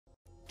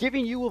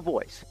giving you a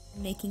voice,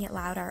 making it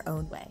loud our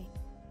own way.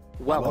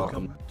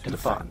 Welcome to the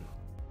fun.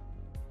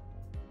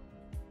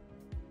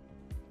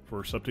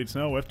 First Updates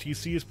Now,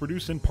 FTC is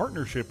produced in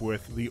partnership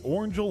with the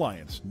Orange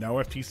Alliance. Now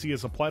FTC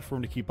is a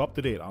platform to keep up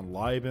to date on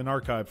live and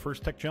archived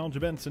First Tech Challenge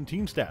events and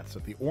team stats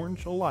at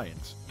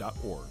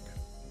theorangealliance.org.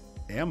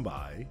 And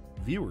by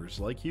viewers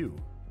like you.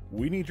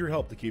 We need your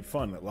help to keep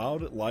fun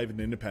loud, live,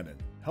 and independent.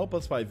 Help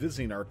us by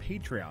visiting our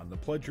Patreon to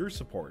pledge your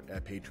support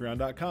at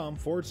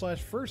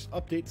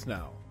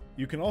patreon.com/firstupdatesnow.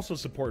 You can also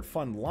support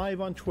fun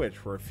live on Twitch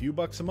for a few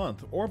bucks a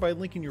month or by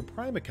linking your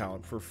Prime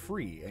account for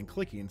free and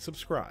clicking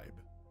subscribe.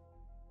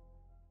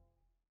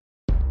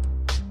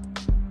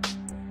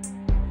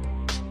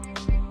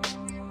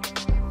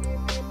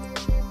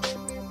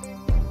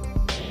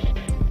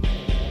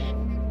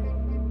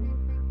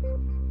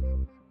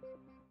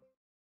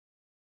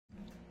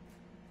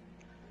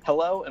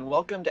 Hello and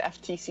welcome to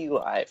FTC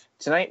Live.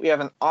 Tonight we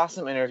have an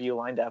awesome interview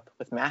lined up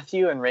with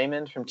Matthew and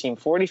Raymond from Team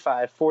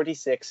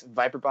 4546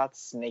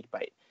 Viperbots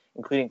SnakeByte,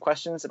 including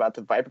questions about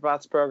the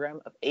Viperbots program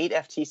of 8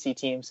 FTC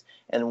teams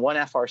and 1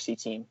 FRC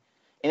team,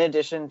 in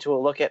addition to a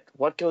look at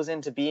what goes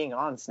into being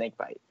on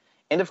SnakeByte,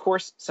 and of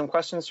course some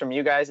questions from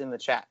you guys in the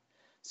chat.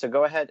 So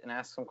go ahead and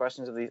ask some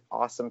questions of these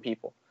awesome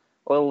people.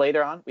 A little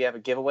later on we have a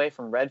giveaway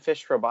from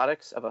Redfish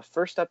Robotics of a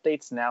First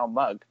Updates Now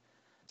mug,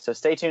 so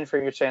stay tuned for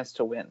your chance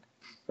to win.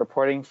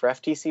 Reporting for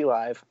FTC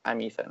Live,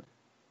 I'm Ethan.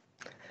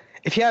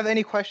 If you have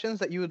any questions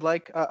that you would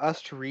like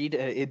us to read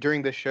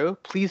during the show,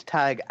 please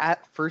tag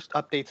at First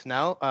Updates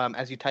Now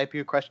as you type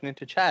your question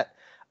into chat.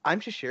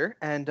 I'm Shashir,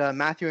 and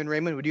Matthew and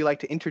Raymond, would you like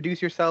to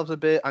introduce yourselves a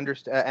bit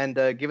and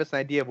give us an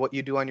idea of what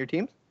you do on your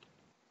teams?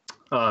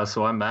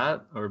 So I'm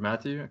Matt, or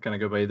Matthew. I kind of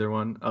go by either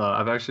one.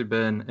 I've actually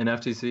been in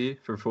FTC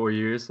for 4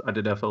 years. I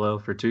did FLL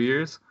for 2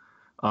 years.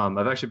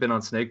 I've actually been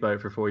on SnakeByte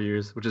for 4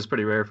 years, which is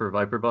pretty rare for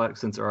Viperbots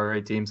since there are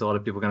 8 teams. A lot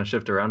of people kind of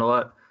shift around a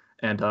lot.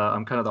 And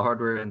I'm kind of the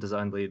hardware and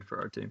design lead for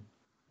our team.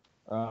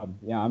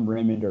 Yeah, I'm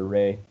Raymond or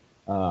Ray.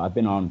 I've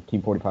been on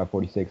Team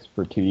 4546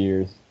 for 2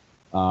 years.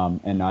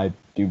 And I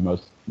do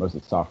most of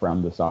the software.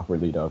 I'm the software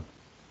lead of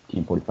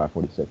Team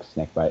 4546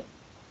 SnakeByte.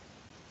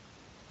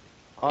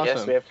 Awesome.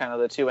 Yes, we have kind of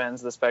the two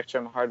ends of the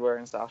spectrum, hardware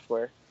and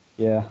software.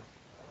 Yeah.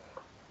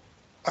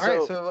 All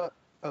right, so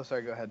oh,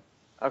 sorry, go ahead.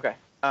 Okay.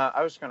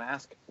 I was going to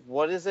ask,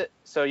 what is it?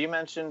 So you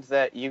mentioned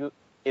that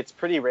it's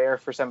pretty rare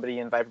for somebody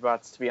in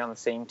Viperbots to be on the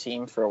same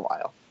team for a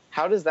while.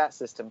 How does that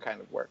system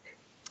kind of work?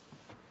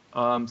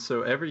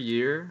 So every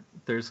year,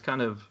 there's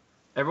kind of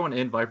everyone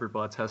in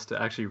Viperbots has to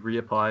actually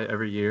reapply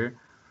every year.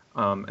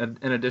 And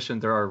in addition,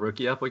 there are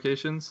rookie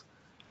applications.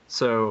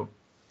 So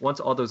once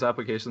all those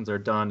applications are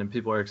done and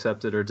people are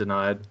accepted or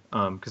denied,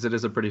 because it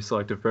is a pretty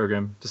selective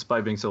program,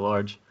 despite being so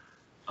large,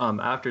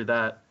 after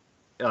that,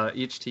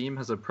 each team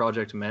has a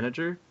project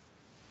manager.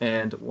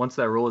 And once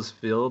that role is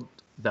filled,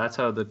 that's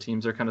how the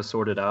teams are kind of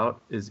sorted out,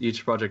 is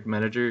each project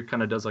manager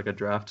kind of does like a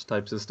draft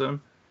type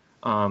system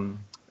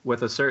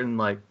with a certain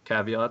like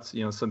caveats.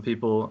 You know, some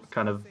people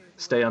kind of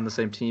stay on the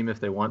same team if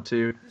they want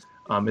to.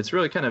 It's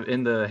really kind of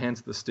in the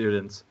hands of the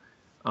students.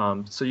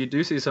 So you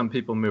do see some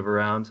people move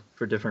around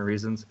for different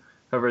reasons.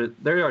 However,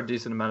 there are a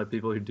decent amount of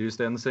people who do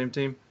stay on the same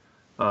team.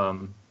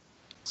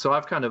 So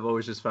I've kind of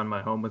always just found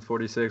my home with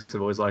 46. I've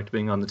always liked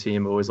being on the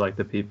team, always liked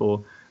the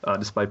people,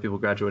 despite people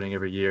graduating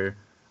every year.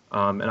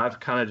 And I've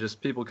kind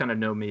of people kind of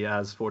know me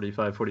as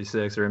 45,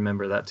 46 or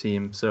remember that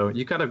team. So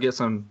you kind of get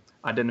some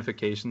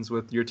identifications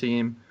with your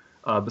team,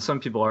 but some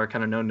people are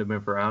kind of known to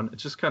move around.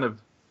 It's just kind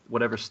of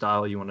whatever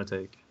style you want to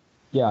take.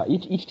 Yeah,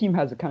 each team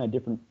has a kind of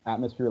different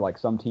atmosphere. Like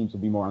some teams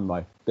will be more on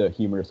like the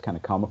humorous kind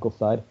of comical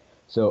side.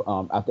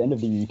 So at the end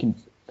of the year, you can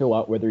fill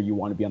out whether you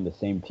want to be on the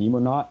same team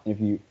or not.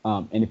 If you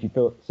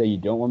say you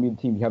don't want to be on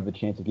the team, you have the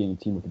chance of getting a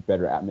team with a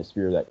better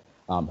atmosphere that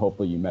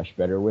hopefully you mesh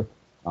better with.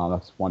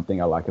 That's one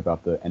thing I like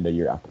about the end of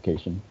year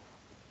application.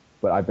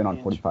 But I've been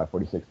on 45,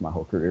 46 my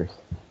whole career.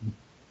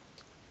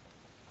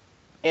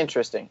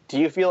 Interesting. Do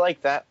you feel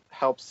like that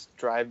helps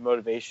drive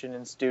motivation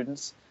in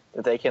students,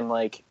 that they can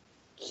like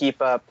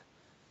keep up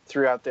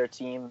throughout their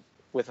team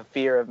with a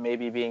fear of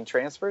maybe being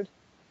transferred?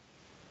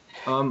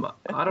 I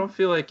don't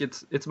feel like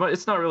it's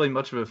not really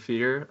much of a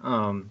fear.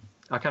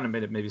 I kind of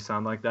made it maybe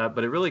sound like that,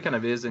 but it really kind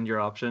of is in your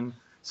option.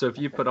 So if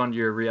you put on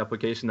your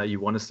reapplication that you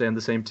want to stay on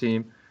the same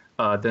team,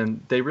 then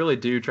they really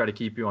do try to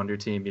keep you on your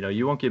team. You know,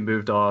 you won't get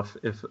moved off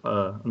if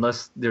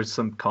unless there's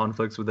some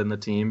conflicts within the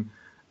team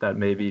that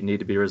maybe need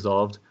to be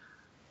resolved.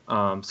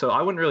 So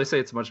I wouldn't really say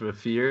it's much of a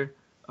fear.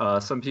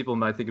 Some people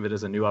might think of it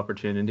as a new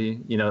opportunity.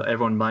 You know,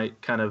 everyone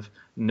might kind of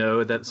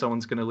know that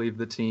someone's going to leave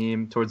the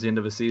team towards the end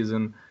of a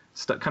season,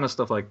 kind of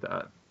stuff like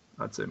that,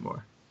 I'd say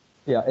more.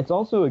 Yeah, it's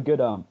also a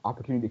good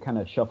opportunity to kind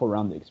of shuffle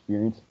around the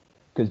experience,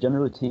 because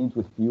generally teams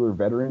with fewer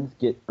veterans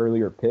get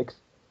earlier picks.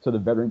 So the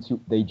veterans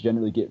they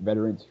generally get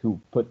veterans who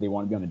they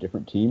want to be on a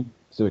different team.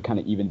 So it kind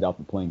of evens out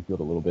the playing field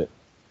a little bit.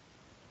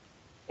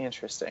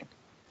 Interesting.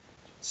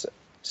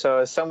 So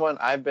as someone,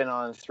 I've been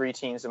on 3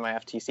 teams in my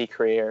FTC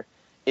career.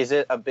 Is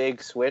it a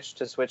big switch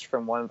to switch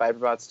from one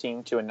Viperbots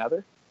team to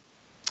another?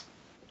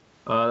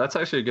 That's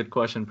actually a good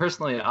question.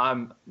 Personally,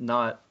 I'm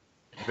not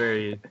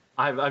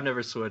I've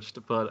never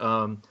switched, but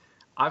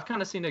I've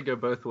kind of seen it go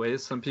both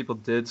ways. Some people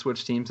did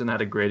switch teams and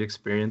had a great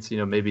experience.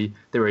 Maybe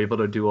they were able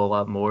to do a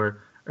lot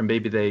more, or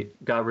maybe they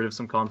got rid of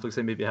some conflicts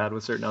they maybe had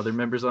with certain other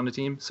members on the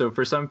team. So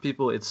for some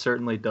people, it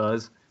certainly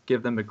does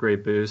give them a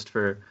great boost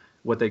for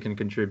what they can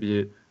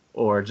contribute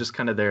or just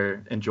kind of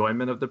their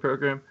enjoyment of the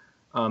program.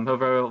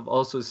 However, I've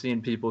also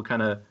seen people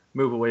kind of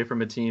move away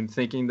from a team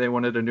thinking they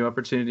wanted a new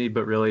opportunity,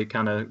 but really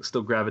kind of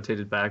still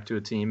gravitated back to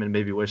a team and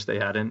maybe wish they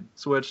hadn't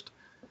switched.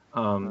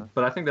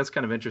 But I think that's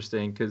kind of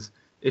interesting because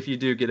if you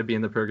do get to be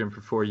in the program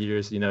for 4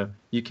 years,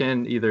 you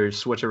can either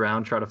switch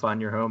around, try to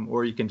find your home,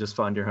 or you can just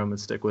find your home and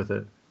stick with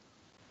it.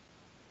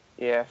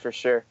 Yeah, for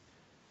sure.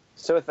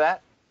 So with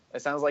that,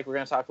 it sounds like we're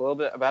going to talk a little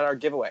bit about our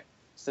giveaway.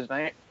 So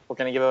tonight, we're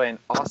going to give away an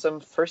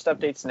awesome First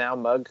Updates Now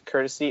mug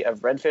courtesy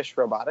of Redfish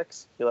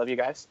Robotics. We love you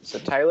guys. So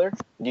Tyler,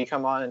 would you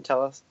come on and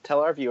tell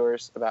our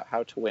viewers about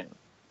how to win?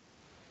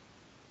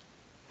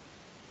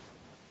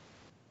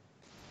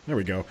 There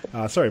we go.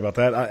 Sorry about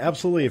that.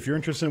 Absolutely, if you're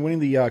interested in winning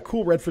the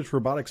cool Redfish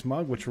Robotics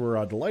mug, which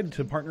we're delighted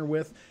to partner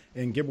with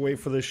and give away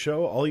for this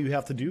show, all you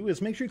have to do is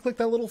make sure you click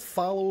that little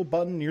follow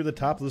button near the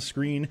top of the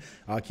screen.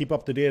 Keep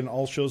up to date on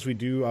all shows we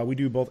do. We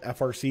do both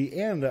FRC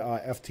and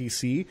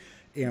FTC,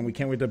 and we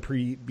can't wait to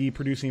be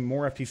producing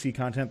more FTC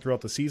content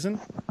throughout the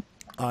season.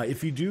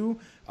 If you do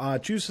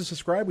choose to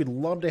subscribe, we'd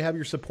love to have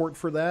your support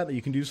for that.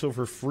 You can do so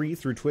for free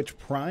through Twitch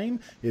Prime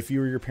if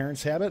you or your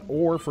parents have it,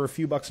 or for a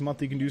few bucks a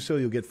month you can do so.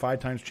 You'll get 5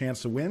 times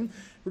chance to win.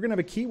 We're going to have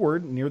a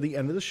keyword near the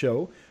end of the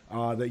show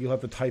that you'll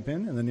have to type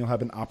in, and then you'll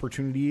have an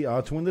opportunity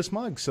to win this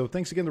mug. So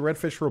thanks again to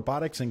Redfish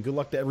Robotics, and good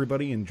luck to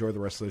everybody. Enjoy the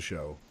rest of the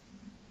show.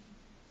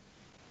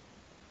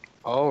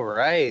 All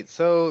right,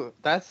 so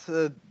that's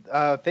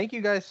thank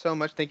you guys so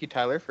much. Thank you,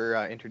 Tyler,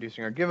 for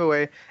introducing our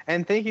giveaway,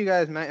 and thank you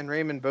guys, Matt and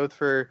Raymond, both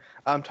for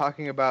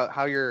talking about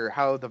how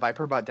the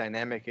Viperbot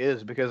dynamic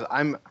is. Because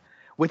I'm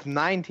with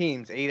 9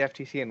 teams, 8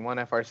 FTC and 1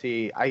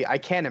 FRC. I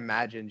can't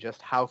imagine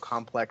just how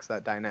complex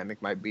that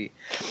dynamic might be.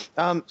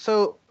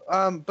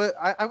 But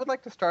I would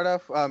like to start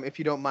off, if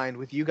you don't mind,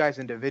 with you guys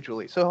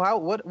individually. So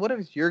what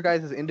have your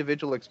guys'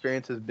 individual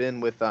experiences been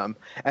with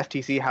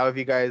FTC? How have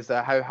you guys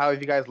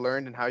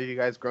learned, and how have you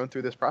guys grown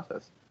through this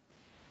process?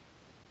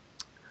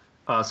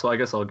 So I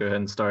guess I'll go ahead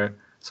and start.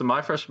 So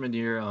my freshman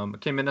year, I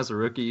came in as a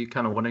rookie,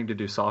 kind of wanting to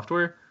do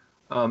software,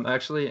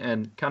 actually,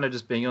 and kind of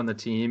just being on the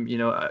team.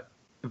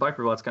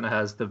 Viperbots kind of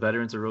has the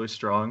veterans are really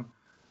strong,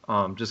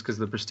 just because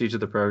of the prestige of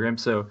the program.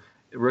 So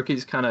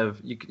rookies kind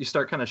of you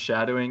start kind of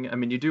shadowing. I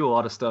mean, you do a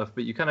lot of stuff,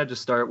 but you kind of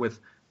just start with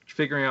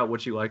figuring out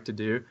what you like to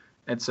do.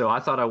 And so I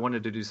thought I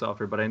wanted to do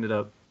software, but I ended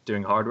up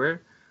doing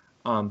hardware.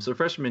 So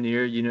freshman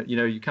year,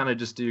 you kind of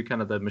just do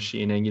kind of the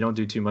machining. You don't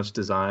do too much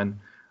design.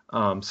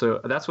 So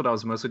that's what I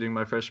was mostly doing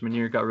my freshman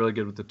year. Got really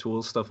good with the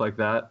tools, stuff like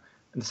that.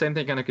 And the same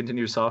thing kind of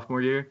continued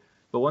sophomore year.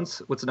 But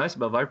what's nice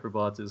about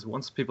Viperbots is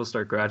once people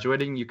start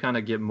graduating, you kind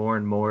of get more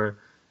and more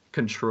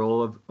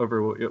control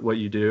over what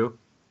you do.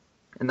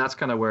 And that's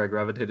kind of where I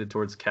gravitated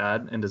towards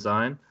CAD and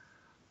design.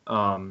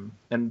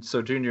 And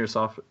so junior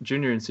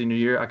and senior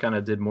year, I kind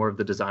of did more of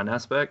the design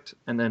aspect.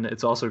 And then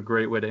it's also a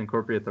great way to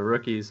incorporate the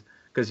rookies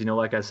because,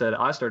 like I said,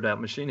 I started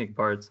out machining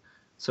parts.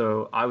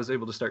 So I was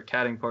able to start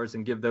CADing parts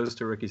and give those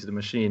to rookies to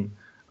machine.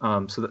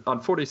 So on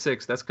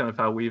 46, that's kind of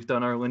how we've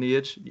done our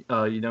lineage.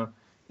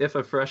 If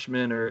a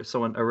freshman or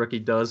a rookie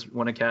does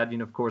want to CAD,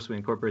 of course we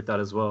incorporate that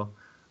as well.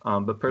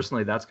 But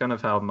personally, that's kind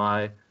of how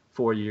my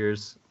 4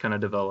 years kind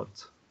of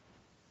developed.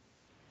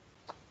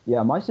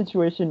 Yeah, my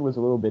situation was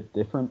a little bit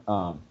different.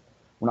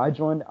 When I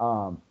joined,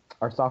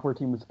 our software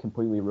team was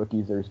completely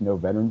rookies. There's no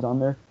veterans on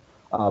there.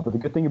 But the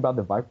good thing about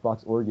the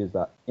Viperbots org is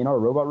that in our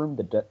robot room,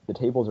 the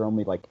tables are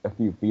only like a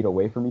few feet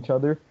away from each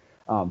other.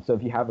 So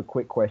if you have a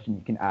quick question,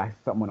 you can ask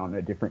someone on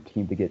a different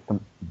team to get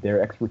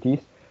their expertise.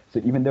 So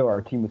even though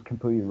our team was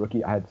completely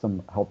rookie, I had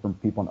some help from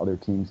people on other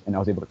teams, and I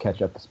was able to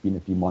catch up to speed in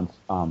a few months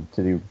to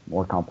do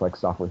more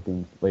complex software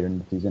things later in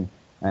the season.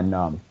 And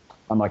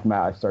unlike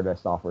Matt, I started as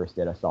software,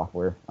 stayed as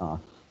software.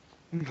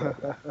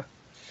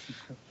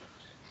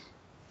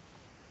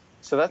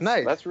 So that's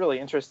nice. That's really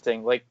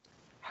interesting. Like,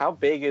 how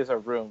big is a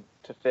room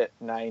to fit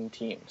 9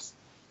 teams?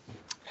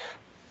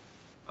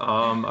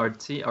 Our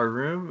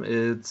room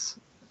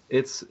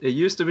it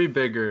used to be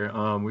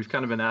bigger. We've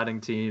kind of been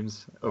adding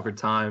teams over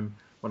time.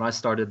 When I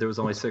started, there was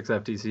only 6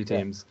 FTC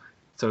teams,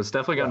 so it's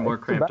definitely gotten more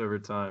cramped over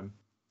time.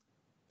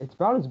 It's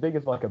about as big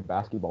as like a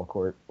basketball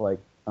court. Like,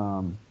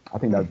 I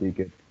think that would be a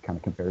good kind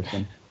of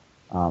comparison.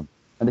 And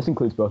this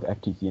includes both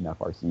FTC and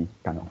FRC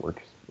kind of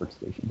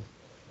workstations.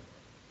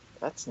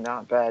 That's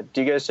not bad.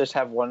 Do you guys just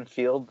have one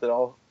field that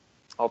all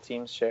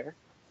teams share?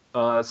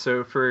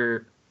 So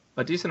for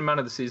a decent amount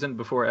of the season,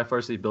 before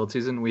FRC build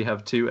season, we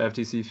have 2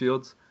 FTC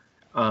fields.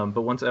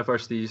 But once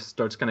FRC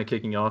starts kind of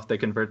kicking off, they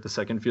convert the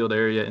second field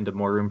area into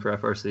more room for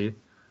FRC.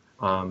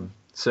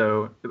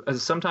 So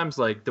sometimes,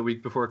 like the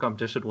week before a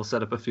competition, we'll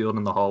set up a field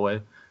in the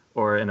hallway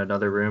or in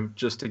another room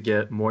just to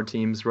get more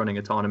teams running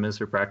autonomous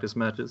or practice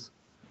matches.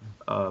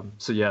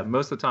 So yeah,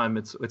 most of the time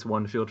it's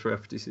one field for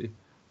FTC.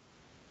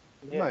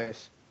 Yeah.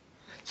 Nice.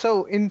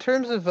 So in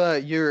terms of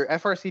your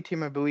FRC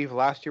team, I believe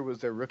last year was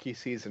their rookie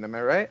season. Am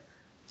I right?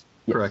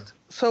 Yes. Correct.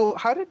 So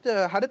how did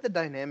the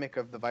dynamic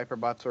of the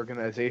Viperbots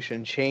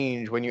organization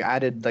change when you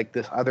added like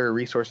this other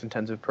resource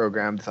intensive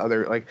program, this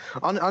other like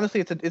honestly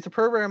it's a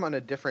program on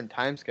a different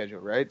time schedule,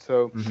 right?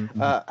 So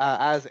Mm-hmm.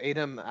 as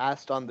Adam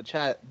asked on the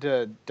chat,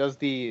 how does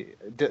the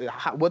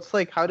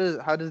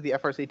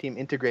FRC team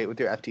integrate with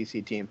your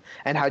FTC team,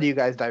 and how do you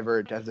guys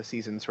diverge as the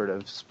season sort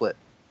of split?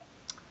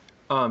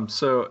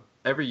 So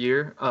every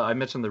year, I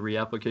mentioned the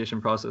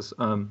reapplication process.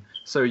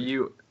 So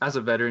you, as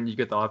a veteran, you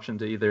get the option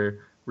to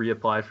either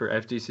reapply for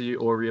FTC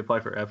or reapply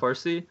for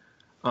FRC.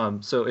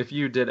 So if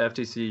you did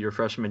FTC your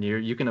freshman year,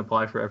 you can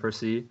apply for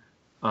FRC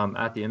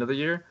at the end of the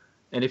year.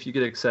 And if you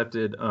get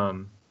accepted,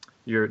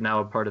 you're now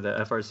a part of the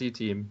FRC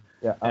team.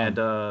 Yeah. And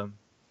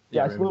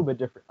yeah, it's a little bit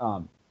different.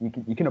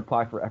 You can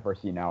apply for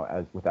FRC now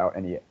as without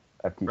any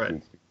FTC Right.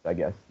 experience, I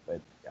guess. But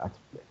yeah,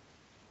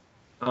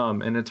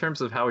 and in terms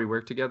of how we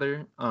work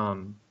together,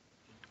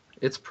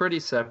 it's pretty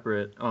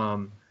separate.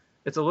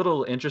 It's a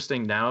little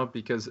interesting now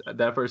because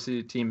the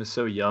FRC team is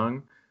so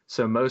young.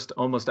 So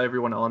almost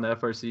everyone on the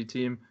FRC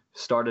team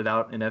started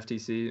out in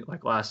FTC.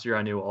 Like last year,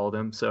 I knew all of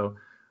them. So,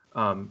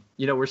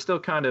 we're still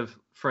kind of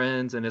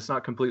friends, and it's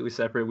not completely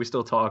separate. We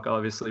still talk.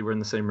 Obviously, we're in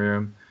the same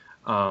room.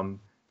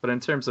 But in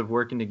terms of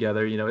working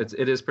together,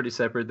 it is pretty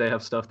separate. They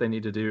have stuff they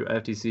need to do.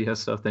 FTC has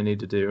stuff they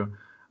need to do.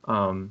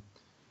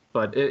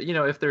 But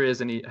if there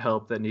is any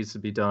help that needs to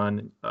be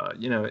done,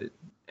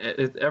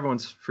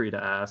 everyone's free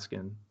to ask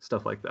and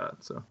stuff like that.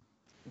 So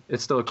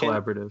it's still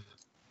collaborative.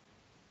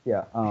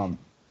 yeah.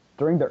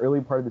 During the early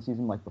part of the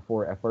season, like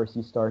before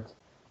FRC starts,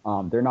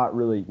 they're not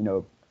really,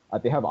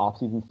 they have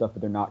off-season stuff,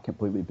 but they're not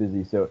completely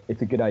busy. So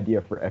it's a good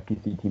idea for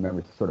FTC team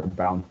members to sort of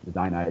bounce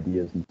design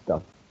ideas and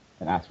stuff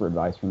and ask for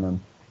advice from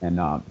them. And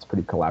it's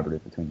pretty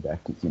collaborative between the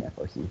FTC and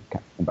FRC kind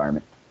of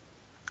environment.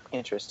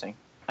 Interesting.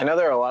 I know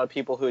there are a lot of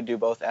people who do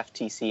both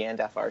FTC and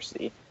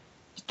FRC.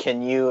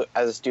 Can you,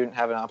 as a student,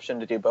 have an option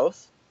to do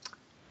both?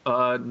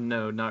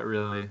 No, not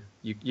really.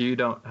 You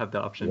don't have the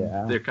option.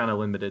 Yeah. They're kind of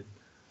limited.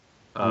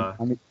 I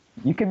mean,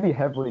 you can be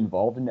heavily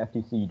involved in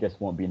FTC. You just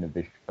won't be an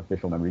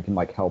official member. You can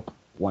like help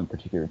one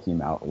particular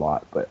team out a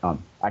lot. But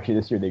actually,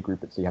 this year they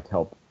group it so you have to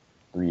help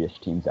 3-ish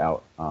teams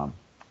out.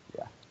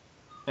 Yeah.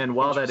 And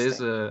while that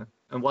is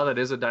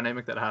a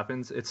dynamic that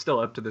happens, it's still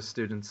up to the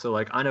students. So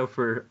like I know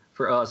for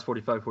us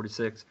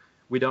 4546,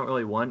 we don't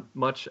really want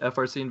much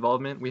FRC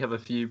involvement. We have a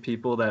few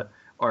people that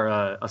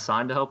are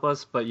assigned to help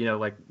us, but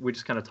like we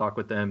just kind of talk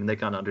with them and they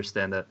kind of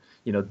understand that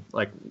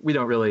like we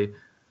don't really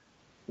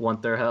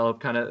want their help.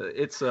 Kind of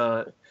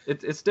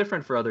it's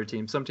different for other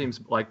teams. Some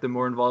teams like the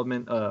more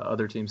involvement,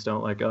 other teams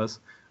don't like us.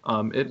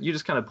 You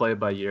just kind of play it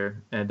by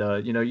ear, and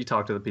you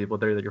talk to the people.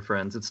 They're your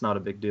friends. It's not a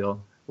big deal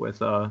with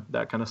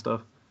that kind of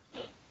stuff.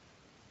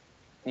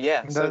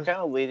 Yeah, so kind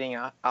of leading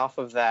off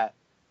of that,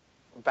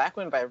 back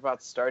when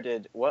Viperbots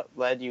started, what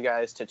led you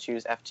guys to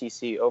choose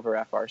FTC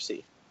over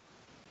FRC?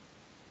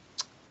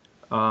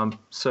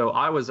 So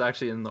I was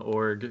actually in the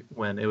org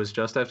when it was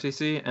just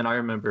FTC, and I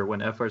remember when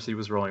FRC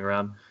was rolling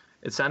around,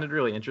 it sounded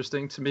really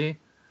interesting to me.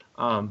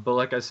 But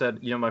like I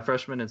said, my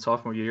freshman and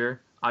sophomore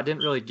year, I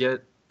didn't really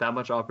get that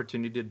much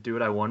opportunity to do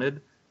what I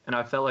wanted. And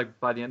I felt like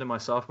by the end of my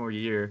sophomore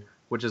year,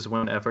 which is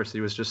when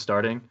FRC was just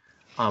starting,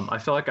 I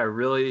felt like I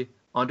really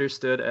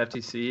understood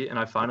FTC and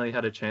I finally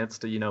had a chance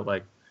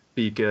to,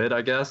 be good,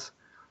 I guess.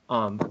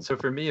 So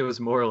for me, it was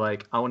more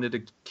like I wanted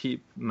to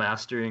keep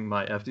mastering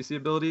my FTC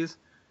abilities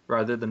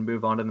rather than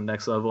move on to the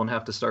next level and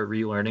have to start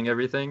relearning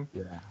everything.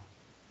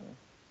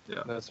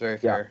 Yeah. That's very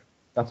fair.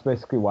 That's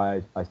basically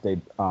why I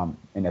stayed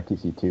in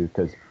FTC too,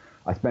 because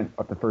I spent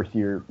the first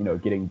year,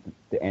 getting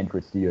the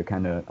Android Studio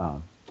kind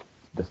of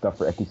the stuff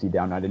for FTC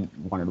down. I didn't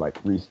want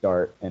to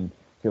restart and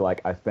feel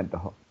like I spent the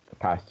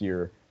past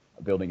year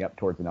building up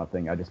towards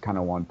nothing. I just kind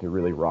of wanted to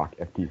really rock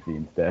FTC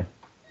instead.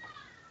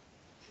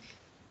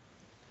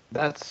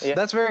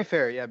 That's very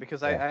fair, yeah.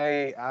 Because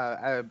I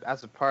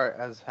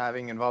as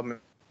having involvement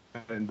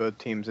in both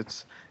teams,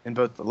 it's in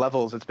both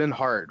levels. It's been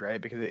hard,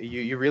 right? Because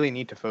you really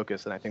need to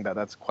focus, and I think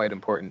that's quite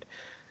important.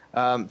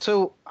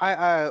 So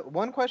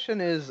one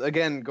question is,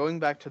 again, going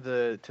back to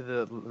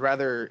the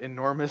rather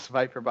enormous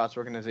Viperbots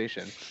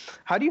organization,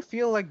 how do you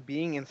feel like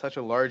being in such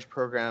a large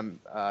program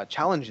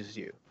challenges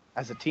you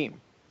as a team?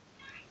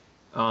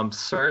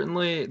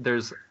 Certainly,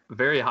 there's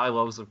very high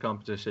levels of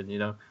competition.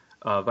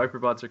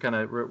 Viperbots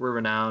are we're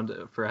renowned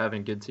for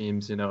having good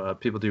teams.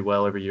 People do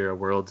well every year at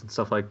Worlds and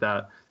stuff like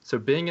that. So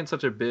being in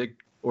such a big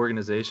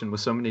organization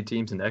with so many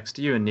teams next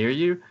to you and near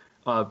you,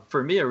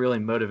 for me, it really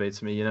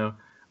motivates me.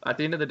 At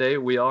the end of the day,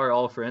 we are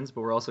all friends,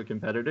 but we're also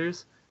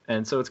competitors.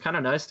 And so it's kind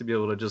of nice to be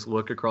able to just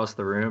look across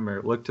the room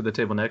or look to the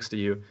table next to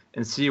you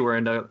and see where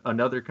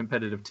another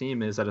competitive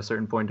team is at a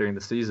certain point during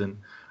the season.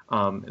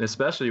 And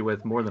especially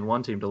with more than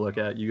one team to look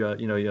at, you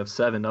have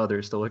 7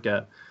 others to look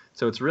at.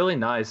 So it's really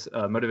nice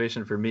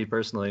motivation for me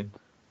personally,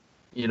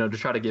 to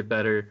try to get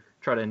better,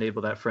 try to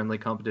enable that friendly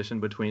competition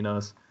between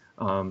us,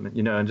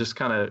 and just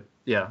kind of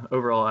yeah,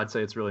 overall, I'd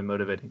say it's really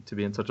motivating to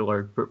be in such a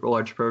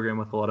large program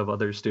with a lot of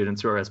other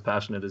students who are as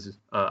passionate as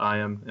I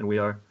am and we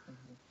are.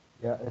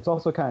 Yeah, it's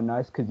also kind of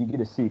nice because you get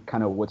to see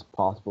kind of what's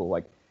possible.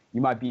 Like,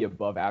 you might be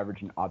above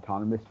average and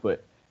autonomous,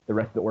 but the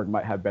rest of the org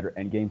might have better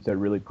end games, so it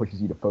really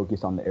pushes you to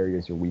focus on the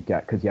areas you're weak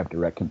at because you have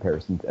direct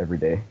comparisons every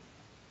day.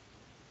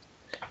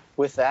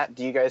 With that,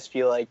 do you guys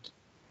feel like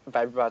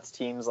Viperbots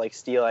teams like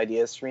steal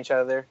ideas from each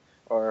other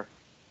or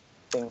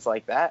things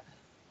like that?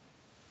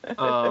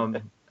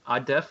 I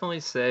definitely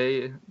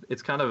say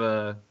it's kind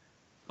of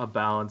a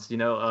balance.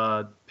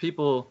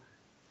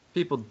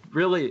 People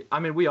really, I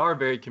mean, we are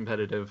very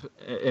competitive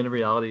in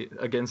reality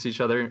against each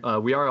other.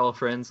 We are all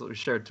friends, we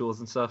share tools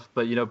and stuff,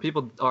 but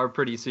people are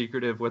pretty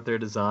secretive with their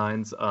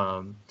designs.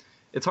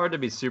 It's hard to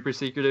be super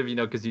secretive,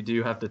 because you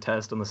do have to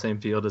test on the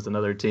same field as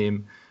another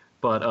team.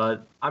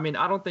 But I mean,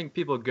 I don't think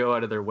people go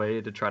out of their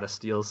way to try to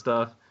steal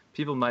stuff.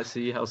 People might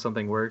see how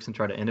something works and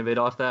try to innovate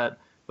off that,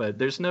 but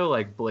there's no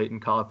like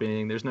blatant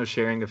copying. There's no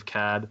sharing of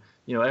CAD.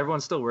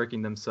 Everyone's still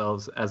working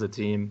themselves as a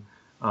team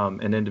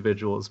and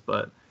individuals.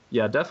 But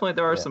yeah, definitely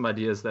there are some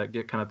ideas that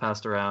get kind of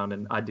passed around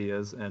and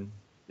ideas and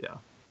yeah.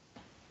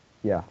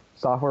 Yeah,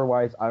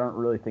 software-wise, I don't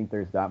really think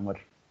there's that much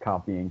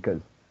copying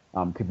because,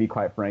 to be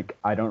quite frank,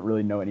 I don't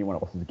really know anyone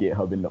else's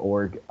GitHub in the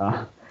org.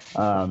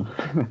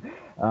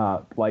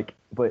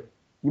 But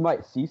you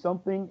might see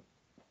something,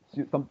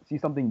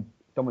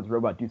 someone's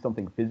robot do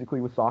something physically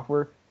with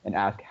software and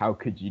ask, how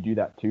could you do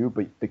that too?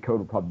 But the code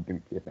would probably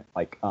be different.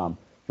 Like,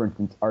 for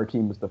instance, our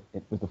team was the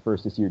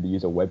first this year to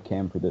use a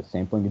webcam for the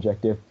sampling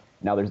objective.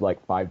 Now there's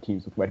like 5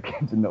 teams with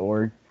webcams in the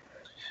org.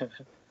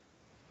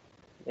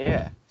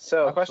 Yeah.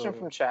 So a question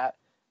from chat.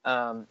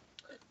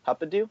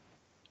 Huppadoo?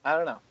 I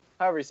don't know.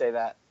 However you say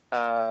that.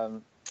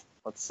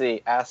 Let's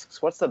see.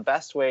 Asks, what's the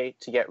best way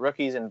to get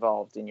rookies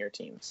involved in your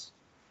teams?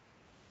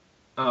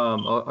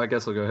 I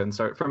guess I'll go ahead and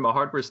start. From a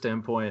hardware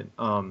standpoint,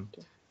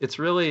 it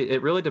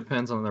really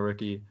depends on the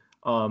rookie.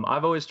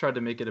 I've always tried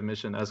to make it a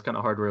mission as kind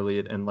of hardware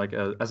lead and like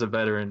as a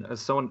veteran, as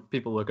someone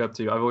people look up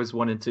to. I've always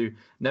wanted to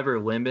never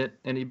limit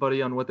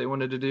anybody on what they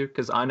wanted to do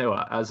because I know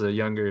as a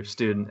younger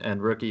student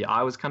and rookie,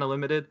 I was kind of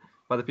limited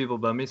by the people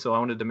above me. So I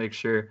wanted to make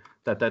sure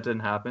that didn't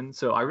happen.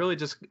 So I really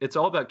it's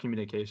all about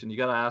communication. You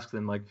got to ask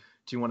them like,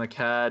 do you want to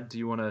CAD? Do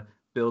you want to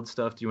build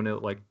stuff? Do you want to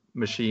like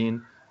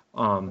machine?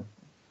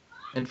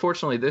 And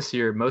fortunately, this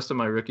year, most of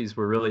my rookies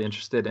were really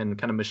interested in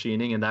kind of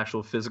machining and the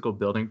actual physical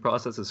building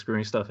process of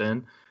screwing stuff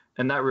in.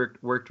 And that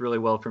worked really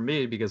well for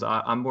me because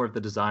I'm more of the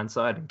design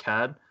side in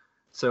CAD.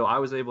 So I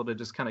was able to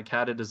just kind of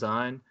CAD a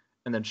design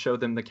and then show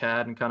them the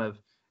CAD and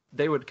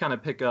they would kind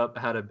of pick up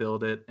how to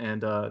build it.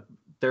 And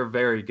they're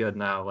very good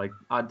now. Like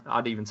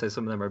I'd even say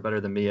some of them are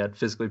better than me at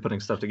physically putting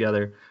stuff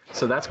together.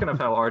 So that's kind of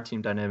how our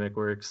team dynamic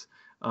works.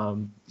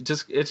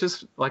 It's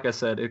just like I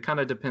said, it kind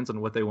of depends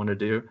on what they want to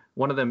do.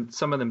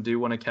 Some of them do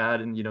want to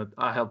CAD, and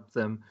I help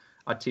them.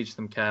 I teach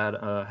them CAD,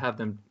 have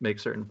them make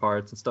certain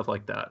parts and stuff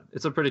like that.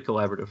 It's a pretty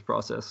collaborative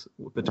process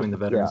between the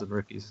veterans and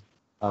rookies.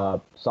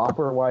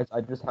 Software-wise,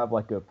 I just have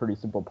like a pretty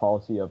simple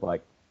policy of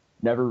like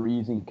never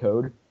reusing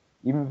code,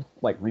 even if it's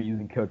like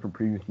reusing code from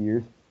previous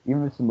years.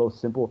 Even if it's the most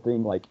simple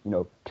thing, like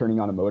turning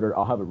on a motor,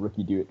 I'll have a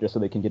rookie do it just so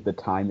they can get the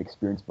time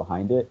experience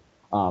behind it.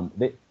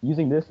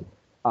 Using this.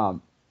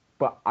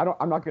 But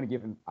I'm not going to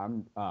give them.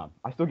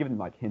 I still give them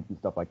like hints and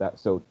stuff like that,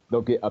 so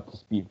they'll get up to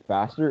speed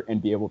faster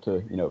and be able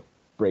to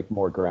break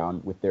more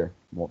ground with their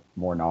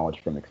more knowledge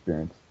from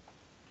experience.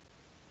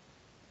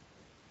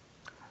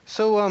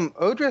 So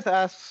Odrith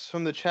asks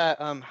from the chat,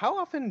 how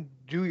often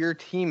do your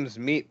teams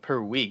meet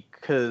per week?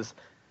 Because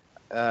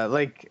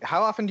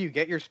how often do you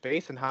get your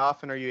space, and how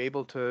often are you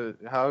able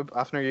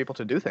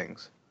to do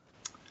things?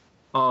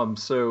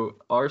 So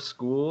our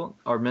school,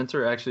 our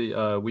mentor actually,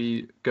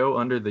 we go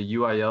under the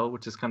UIL,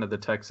 which is kind of the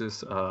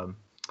Texas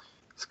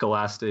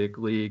Scholastic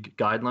League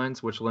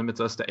guidelines, which limits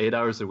us to 8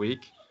 hours a week.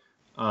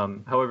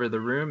 However, the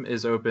room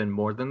is open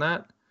more than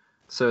that.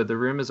 So the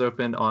room is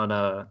open on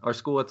our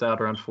school. It's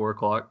out around 4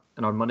 o'clock,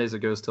 and on Mondays it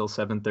goes till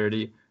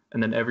 7:30,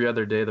 and then every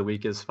other day of the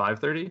week is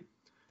 5:30.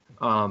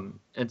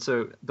 And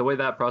so the way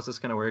that process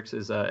kind of works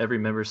is every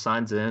member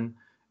signs in,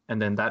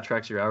 and then that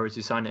tracks your hours.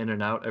 You sign in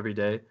and out every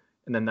day.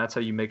 And then that's how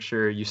you make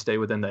sure you stay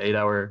within the 8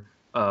 hour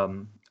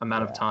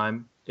amount of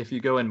time. If you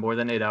go in more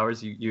than 8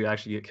 hours, you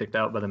actually get kicked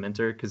out by the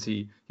mentor because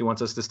he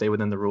wants us to stay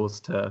within the rules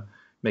to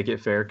make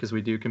it fair because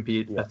we do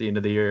compete at the end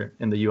of the year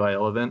in the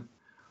UIL event.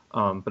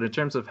 But in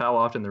terms of how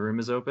often the room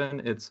is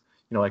open, it's,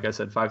 like I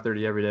said,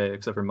 5:30 every day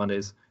except for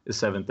Mondays is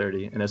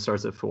 7:30 and it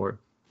starts at 4.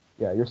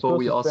 Yeah, you're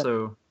supposed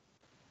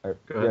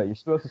you're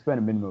supposed to spend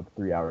a minimum of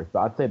 3 hours, but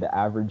I'd say the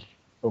average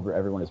over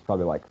everyone is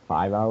probably like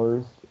 5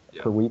 hours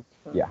per week.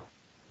 Yeah.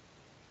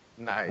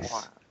 Nice.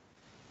 Wow.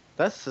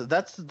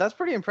 That's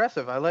pretty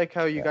impressive. I like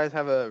how you guys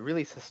have a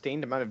really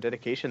sustained amount of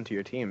dedication to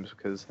your teams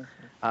because,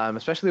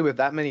 especially with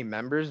that many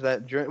members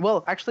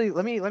actually,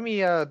 let me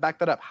back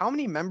that up. How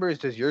many members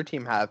does your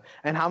team have,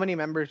 and how many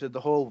members did the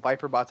whole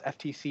Viperbots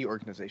FTC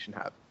organization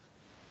have?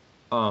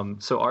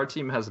 So our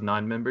team has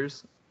 9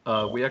 members.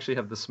 We actually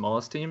have the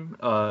smallest team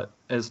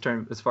as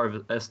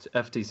far as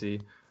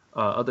FTC.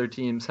 Other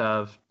teams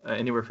have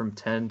anywhere from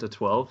 10 to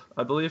 12,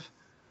 I believe.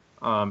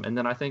 And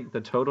then I think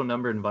the total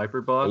number in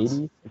Viperbots...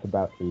 80? It's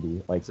about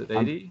 80. Like, is it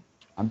 80?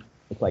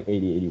 It's like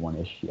 80,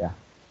 81-ish, yeah.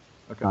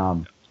 Okay.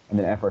 And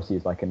then FRC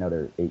is like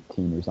another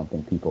 18 or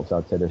something people, so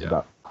I'd say there's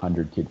about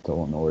 100 kids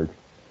total in the org.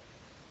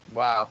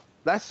 Wow,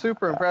 that's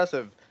super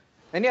impressive.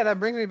 And yeah, that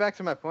brings me back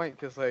to my point,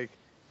 because like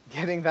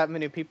getting that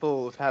many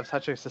people to have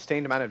such a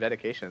sustained amount of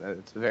dedication,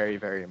 it's very,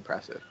 very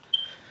impressive.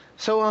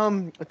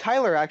 So,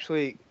 Tyler,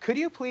 actually, could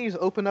you please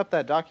open up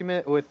that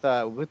document with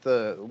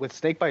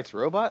SnakeByte's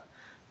robot?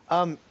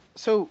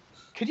 So,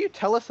 could you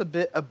tell us a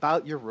bit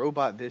about your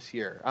robot this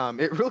year?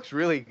 It looks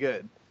really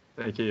good.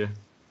 Thank you.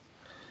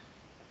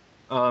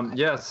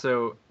 Yeah,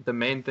 so the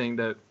main thing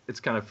that it's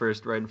kind of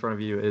first right in front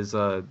of you is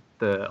the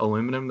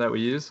aluminum that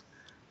we use.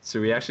 So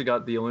we actually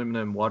got the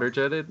aluminum water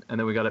jetted, and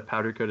then we got it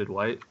powder coated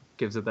white.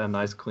 Gives it that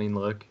nice clean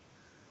look.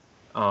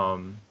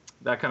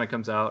 That kind of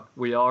comes out.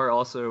 We are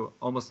also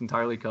almost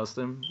entirely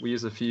custom. We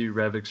use a few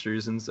rev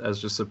extrusions as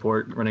just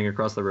support running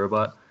across the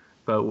robot,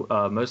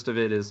 but most of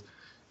it is,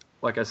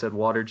 like I said,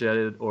 water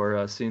jetted or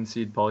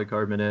CNC'd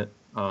polycarbonate,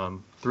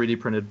 3D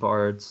printed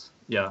parts.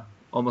 Yeah,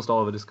 almost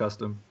all of it is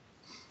custom.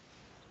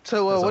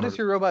 So what does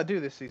your robot do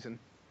this season?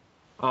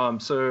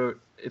 So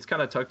it's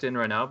kind of tucked in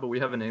right now, but we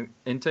have an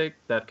intake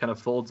that kind of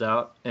folds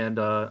out, and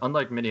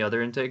unlike many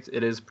other intakes,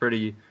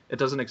 it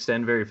doesn't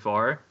extend very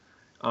far.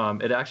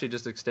 It actually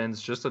just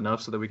extends just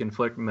enough so that we can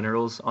flick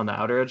minerals on the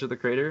outer edge of the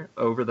crater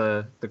over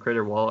the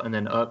crater wall and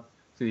then up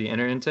through the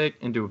inner intake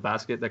into a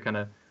basket that kind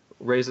of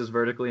raises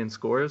vertically and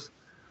scores.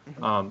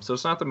 So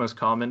it's not the most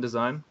common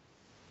design.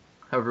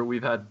 However,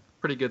 we've had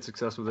pretty good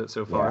success with it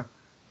so far.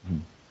 Yeah.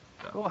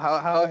 Cool.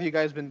 How have you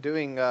guys been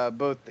doing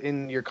both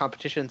in your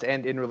competitions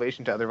and in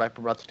relation to other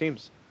Viperbots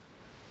teams?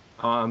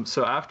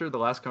 So after the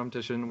last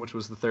competition, which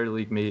was the third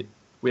league meet,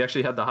 we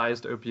actually had the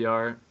highest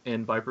OPR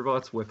in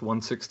Viperbots with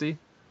 160.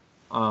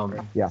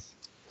 Yeah,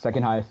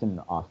 second highest in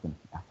Austin.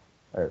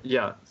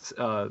 Yeah.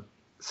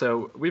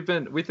 So we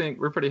think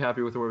we're pretty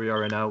happy with where we are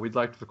right now. We'd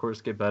like to, of course,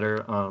 get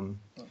better.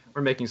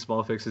 We're making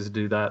small fixes to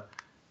do that.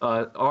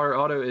 Our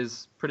auto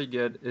is pretty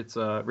good. It's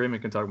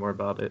Raymond can talk more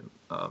about it.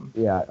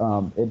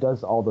 It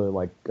does all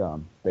the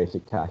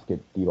basic tasks.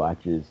 It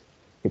delatches,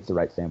 hits the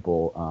right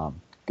sample,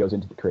 goes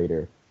into the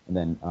crater, and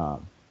then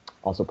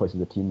also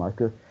places a team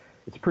marker.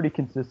 It's pretty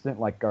consistent.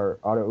 Like our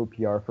auto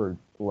OPR for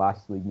the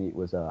last league meet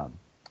was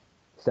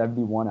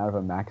 71 out of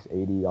a max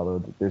 80.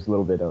 Although there's a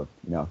little bit of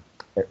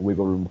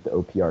wiggle room with the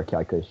OPR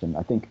calculation.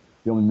 I think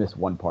we only missed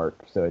one part,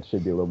 so it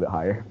should be a little bit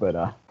higher.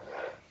 But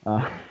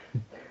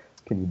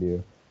can you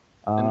do?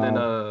 And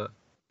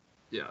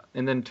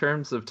then in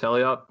terms of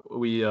teleop,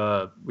 we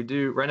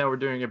do right now we're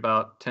doing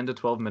about 10 to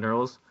 12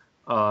 minerals,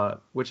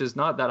 which is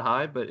not that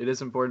high, but it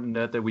is important to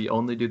note that we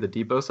only do the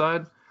depot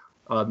side.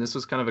 This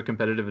was kind of a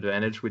competitive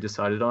advantage we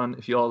decided on.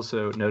 If you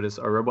also notice,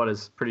 our robot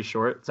is pretty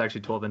short. It's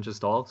actually 12 inches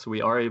tall, so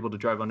we are able to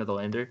drive under the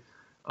lander,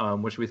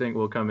 which we think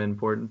will come in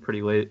important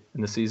pretty late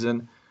in the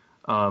season.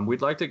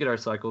 We'd like to get our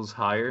cycles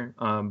higher,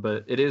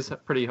 but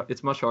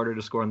it's much harder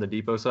to score on the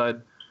depot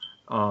side.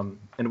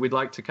 And we'd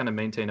like to kind of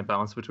maintain a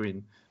balance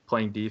between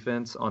playing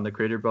defense on the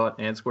crater bot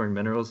and scoring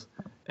minerals.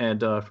 And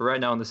for right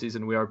now in the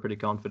season, we are pretty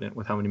confident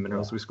with how many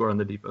minerals we score on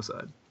the depot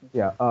side.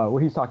 Yeah,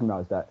 what he's talking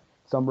about is that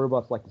some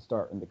robots like to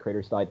start on the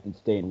crater side and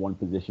stay in one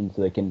position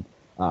so they can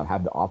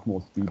have the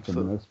optimal speed for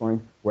mineral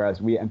scoring,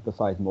 whereas we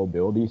emphasize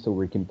mobility so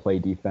we can play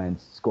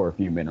defense, score a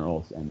few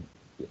minerals,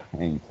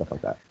 and stuff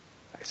like that.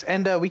 Nice.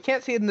 And we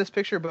can't see it in this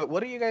picture, but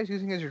what are you guys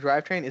using as your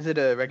drivetrain? Is it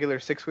a regular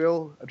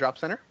six-wheel drop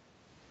center?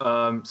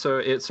 So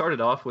it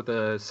started off with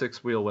a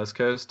six-wheel West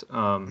Coast.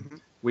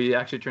 We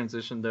actually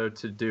transitioned, though,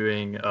 to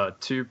doing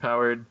two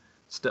powered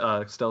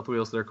stealth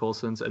wheels, they're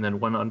Coulson's, and then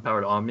one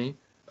unpowered Omni.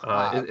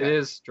 It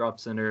is drop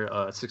center,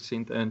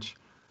 16th inch.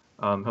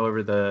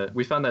 However,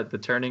 we found that the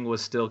turning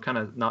was still kind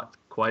of not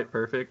quite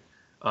perfect.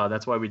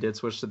 That's why we did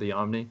switch to the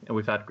Omni, and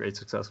we've had great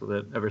success with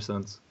it ever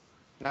since.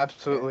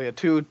 Absolutely, a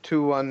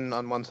 2-1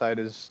 on one side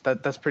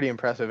that's pretty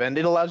impressive, and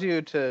it allows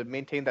you to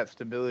maintain that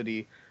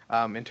stability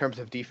in terms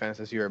of defense,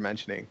 as you were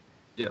mentioning.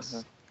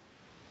 Yes.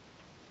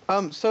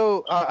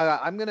 So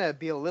I'm gonna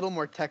be a little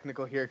more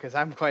technical here because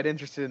I'm quite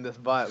interested in this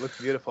bot. It looks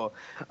beautiful.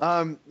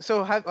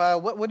 So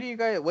what do you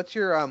guys? What's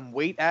your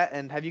weight at?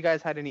 And have you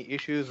guys had any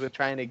issues with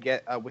trying to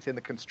get within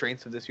the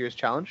constraints of this year's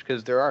challenge?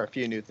 Because there are a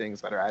few new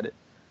things that are added.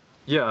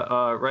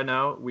 Yeah. Right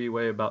now we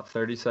weigh about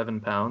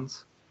 37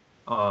 pounds.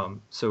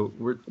 So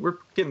we're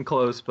getting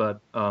close,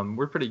 but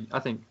I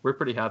think we're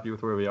pretty happy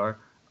with where we are.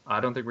 I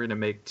don't think we're gonna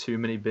make too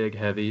many big,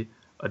 heavy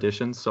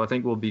additions. So I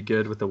think we'll be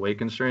good with the weight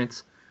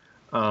constraints.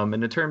 And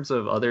in terms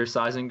of other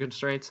sizing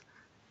constraints,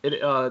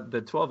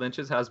 the 12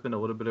 inches has been a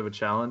little bit of a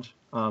challenge,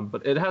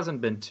 but it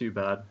hasn't been too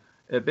bad.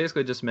 It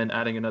basically just meant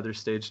adding another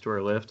stage to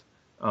our lift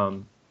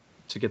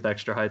to get the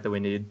extra height that we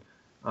need.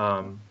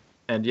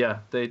 And yeah,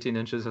 the 18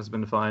 inches has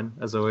been fine.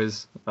 As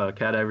always,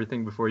 CAD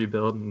everything before you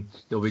build, and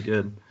you'll be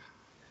good.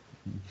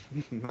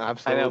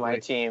 Absolutely. I know my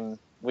team,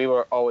 we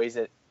were always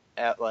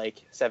at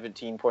like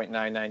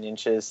 17.99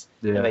 inches,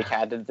 and they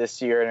CAD'd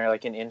this year and are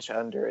like an inch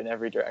under in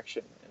every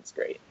direction. It's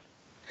great.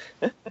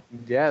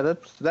 Yeah,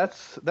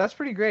 that's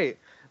pretty great.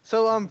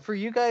 So for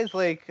you guys,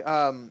 like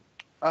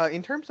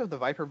in terms of the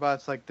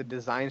Viperbots, like the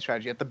design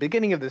strategy at the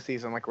beginning of the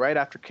season, like right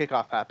after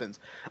kickoff happens,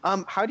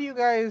 how do you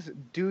guys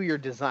do your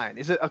design?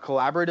 Is it a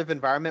collaborative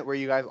environment where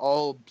you guys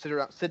all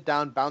sit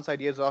down, bounce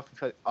ideas off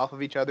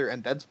of each other,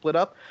 and then split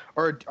up,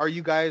 or are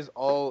you guys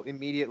all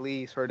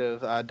immediately sort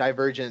of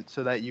divergent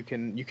so that you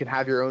can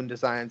have your own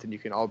designs and you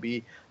can all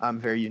be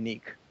very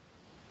unique?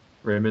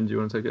 Raymond, do you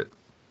want to take it?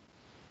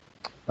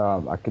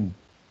 I can.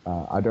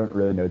 I don't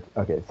really know.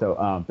 Okay,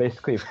 so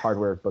basically,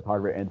 both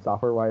hardware and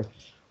software-wise,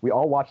 we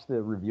all watch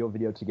the reveal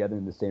video together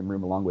in the same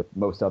room, along with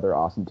most other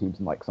awesome teams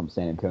and like some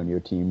San Antonio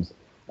teams.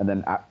 And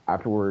then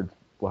afterwards,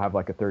 we'll have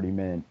like a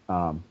 30-minute,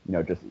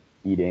 just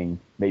eating,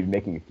 maybe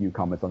making a few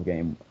comments on the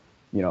game.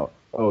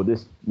 Oh,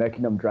 this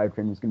Mechanum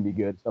drivetrain is going to be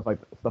good.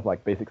 Stuff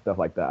like basic stuff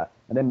like that.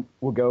 And then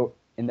we'll go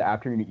in the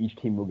afternoon. Each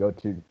team will go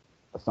to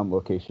some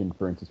location.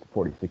 For instance, for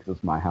 46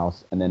 is my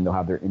house, and then they'll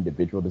have their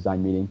individual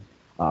design meeting.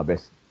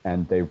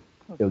 And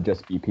it'll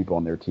just be people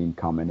on their team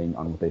commenting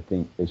on what they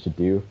think they should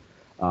do.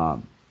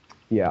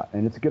 Yeah,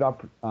 and it's a good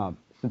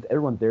since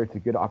everyone's there, it's a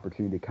good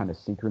opportunity to kind of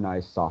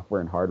synchronize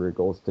software and hardware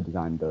goals to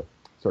design the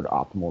sort of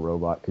optimal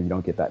robot, because you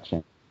don't get that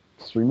chance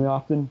extremely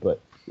often. But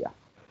yeah.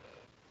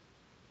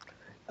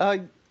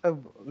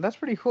 That's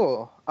pretty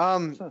cool.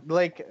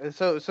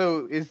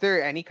 So is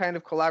there any kind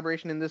of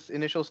collaboration in this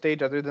initial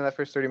stage other than that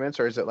first 30 minutes,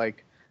 or is it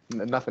like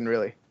nothing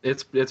really?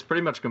 It's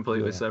pretty much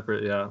completely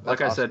separate. Yeah, like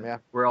That's I said, awesome, yeah.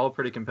 we're all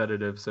pretty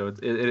competitive, so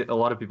a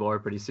lot of people are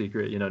pretty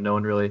secret. No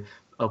one really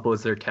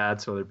uploads their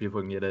CAD so other people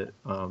can get it.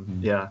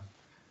 Yeah.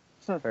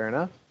 Fair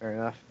enough.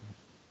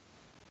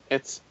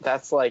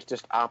 That's like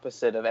just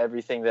opposite of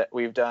everything that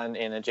we've done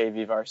in a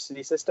JV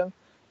varsity system.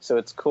 So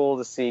it's cool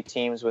to see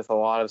teams with a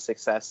lot of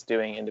success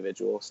doing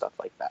individual stuff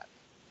like that.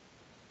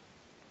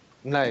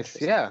 Nice,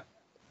 yeah.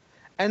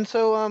 And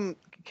so,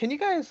 can you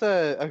guys,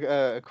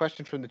 a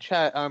question from the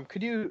chat,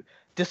 could you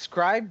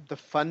describe the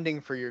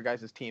funding for your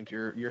guys' teams,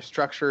 your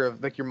structure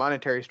of, like, your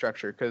monetary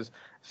structure? Because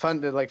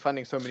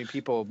funding so many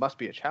people must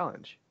be a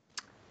challenge.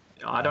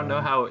 I don't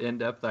know how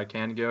in-depth I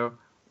can go.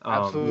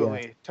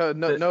 Absolutely. We don't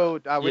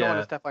want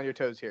to step on your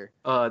toes here.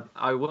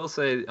 I will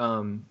say,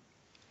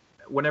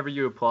 whenever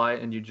you apply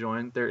and you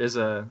join, there is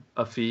a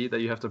fee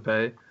that you have to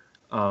pay.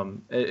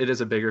 It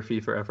is a bigger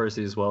fee for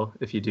FRC as well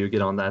if you do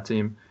get on that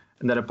team.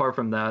 And then apart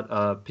from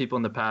that, people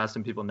in the past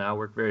and people now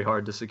work very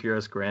hard to secure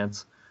us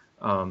grants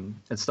and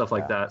stuff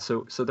like that.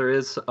 So there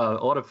is a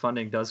lot of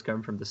funding does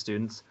come from the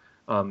students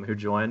who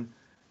join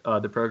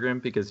the program,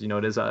 because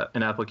it is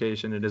an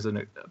application. It is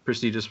a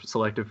prestigious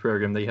selective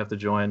program that you have to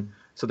join.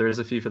 So there is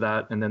a fee for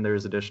that, and then there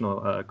is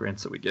additional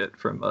grants that we get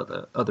from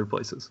the other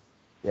places.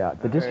 Yeah,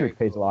 the district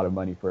pays a lot of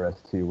money for us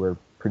too. We're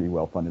pretty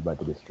well funded by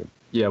the district.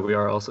 Yeah, we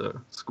are also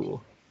a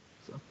school.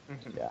 So.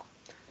 Yeah.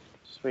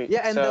 Sweet.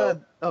 Yeah, and go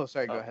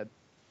ahead.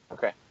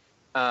 Okay.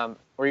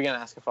 Were you gonna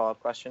ask a follow-up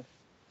question?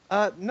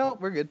 No,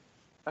 we're good.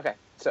 Okay.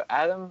 So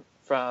Adam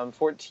from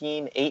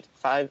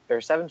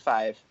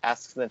 1485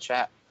 asks in the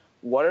chat,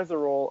 what are the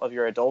role of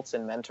your adults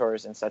and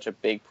mentors in such a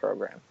big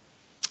program?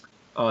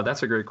 Oh,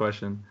 that's a great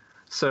question.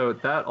 So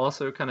that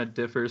also kind of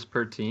differs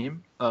per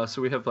team.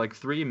 So we have like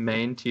 3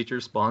 main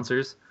teacher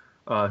sponsors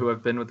who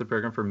have been with the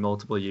program for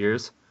multiple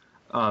years.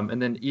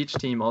 And then each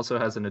team also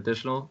has an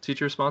additional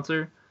teacher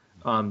sponsor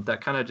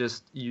that kind of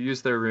just, you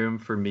use their room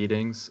for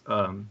meetings.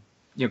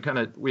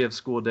 We have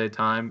school day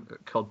time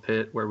called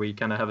PIT, where we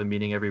kind of have a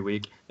meeting every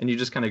week, and you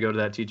just kind of go to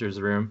that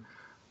teacher's room.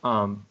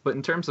 But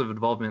in terms of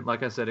involvement,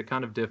 like I said, it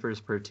kind of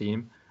differs per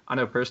team. I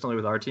know personally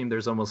with our team,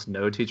 there's almost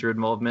no teacher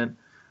involvement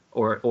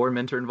or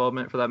mentor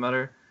involvement for that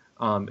matter.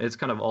 It's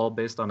kind of all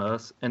based on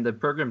us, and the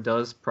program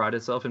does pride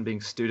itself in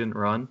being student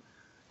run.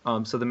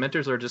 So the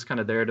mentors are just kind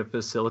of there to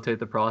facilitate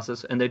the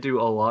process, and they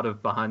do a lot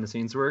of behind the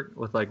scenes work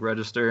with like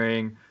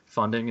registering,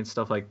 funding, and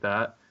stuff like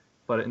that.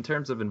 But in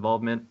terms of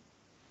involvement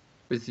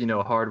with,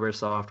 hardware,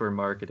 software,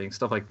 marketing,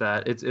 stuff like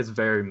that, it's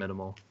very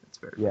minimal. It's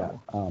very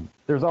minimal.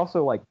 There's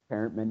also like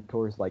parent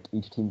mentors. Like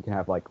each team can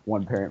have like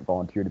one parent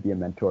volunteer to be a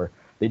mentor.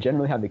 They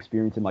generally have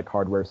experience in like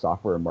hardware,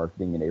 software, and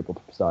marketing, and able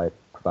to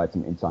provide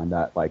some insight on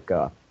that. Like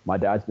my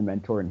dad's the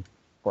mentor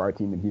for our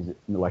team, and he's an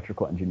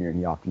electrical engineer, and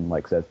he often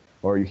like says,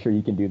 "Oh, are you sure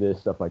you can do this?"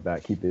 Stuff like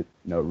that. Keep it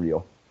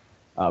real.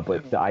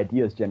 But the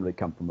ideas generally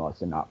come from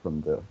us and not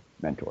from the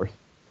mentors.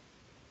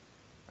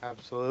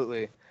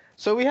 Absolutely.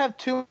 So we have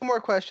two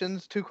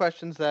questions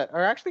that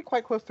are actually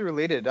quite closely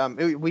related.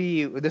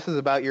 This is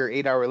about your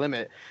 8-hour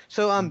limit.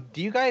 So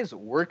do you guys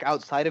work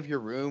outside of your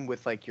room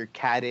with like your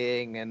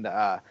CADing and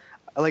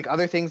like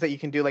other things that you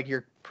can do, like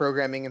your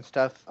programming and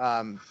stuff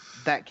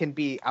that can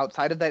be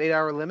outside of that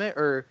 8-hour limit,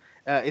 or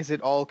is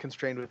it all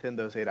constrained within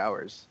those 8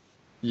 hours?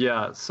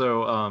 Yeah,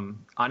 so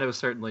I know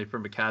certainly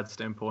from a CAD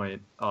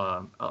standpoint,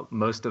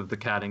 most of the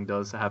CADing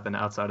does happen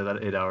outside of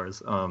that 8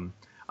 hours.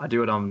 I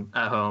do it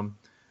at home,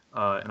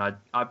 and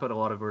I put a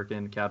lot of work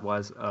in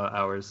CAD-wise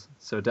hours,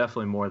 so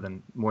definitely more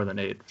than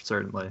 8,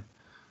 certainly.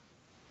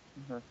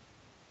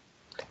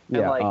 Mm-hmm.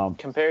 And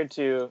compared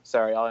to,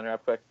 sorry, I'll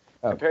interrupt quick.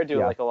 Compared to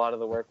yeah. like a lot of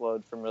the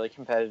workload from really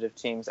competitive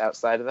teams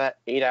outside of that,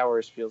 8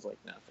 hours feels like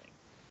nothing.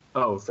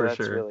 Oh, So for that's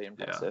sure. really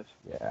impressive.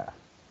 Yeah.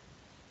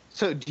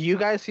 So, do you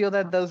guys feel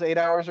that those 8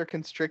 hours are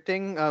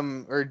constricting,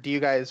 or do you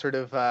guys sort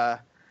of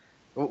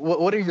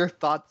what are your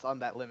thoughts on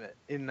that limit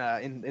in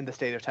the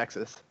state of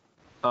Texas?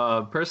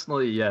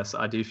 Personally, yes,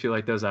 I do feel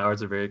like those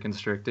hours are very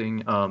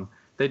constricting.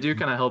 They do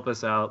kind of help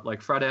us out.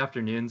 Like Friday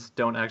afternoons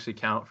don't actually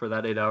count for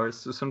that 8 hours,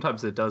 so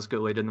sometimes it does go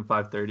later than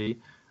 5:30,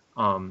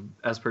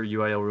 as per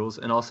UIL rules.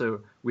 And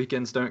also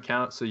weekends don't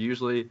count, so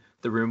usually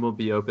the room will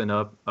be open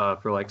up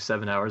for like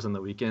 7 hours on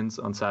the weekends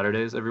on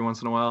Saturdays every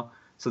once in a while.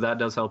 So that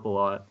does help a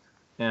lot.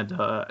 And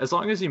as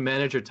long as you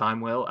manage your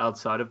time well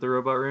outside of the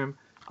robot room,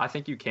 I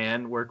think you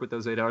can work with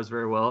those 8 hours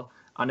very well.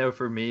 I know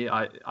for me,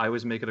 I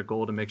always make it a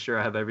goal to make sure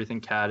I have everything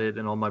CADed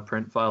and all my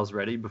print files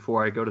ready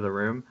before I go to the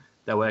room.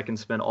 That way I can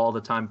spend all the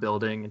time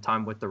building and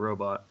time with the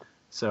robot.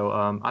 So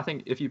I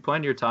think if you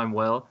plan your time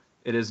well,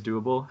 it is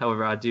doable.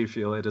 However, I do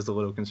feel it is a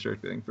little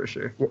constricting for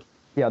sure.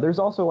 Yeah, there's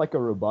also like a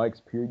robotics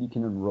period you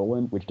can enroll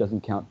in, which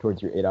doesn't count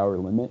towards your 8 hour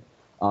limit.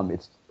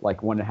 It's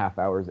like 1.5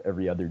 hours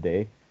every other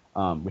day,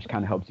 which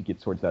kind of helps you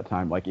get towards that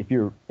time. Like if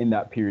you're in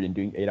that period and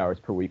doing 8 hours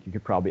per week, you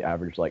could probably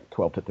average like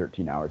 12 to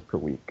 13 hours per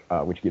week,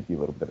 which gives you a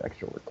little bit of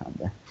extra work time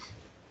there.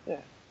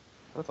 Yeah,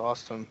 that's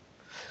awesome.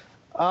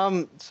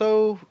 Well,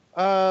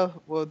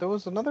 there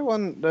was another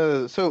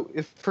one. So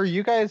if for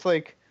you guys,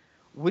 like,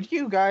 would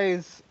you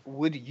guys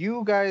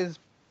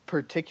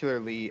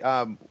particularly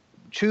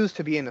choose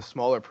to be in a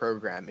smaller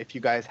program if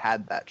you guys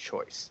had that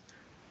choice?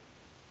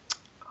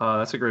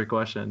 That's a great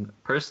question.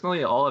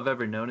 Personally, all I've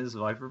ever known is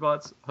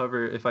Viperbots.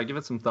 However, if I give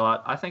it some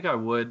thought, I think I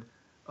would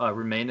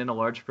remain in a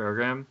large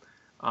program.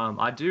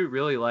 I do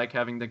really like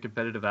having the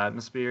competitive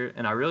atmosphere,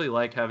 and I really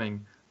like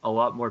having a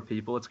lot more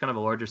people. It's kind of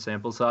a larger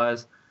sample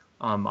size.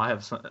 I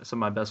have some of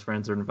my best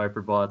friends are in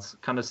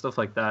Viperbots, kind of stuff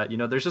like that. You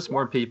know, there's just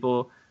more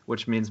people,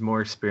 which means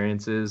more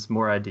experiences,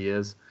 more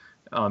ideas.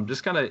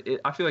 Just kind of,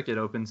 I feel like it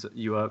opens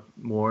you up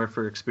more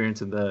for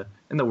experience in the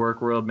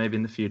work world. Maybe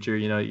in the future,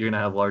 you know, you're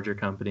gonna have larger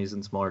companies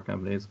and smaller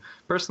companies.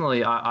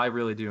 Personally, I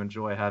really do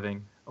enjoy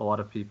having a lot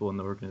of people in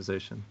the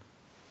organization.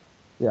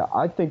 Yeah,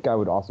 I think I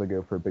would also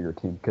go for a bigger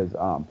team because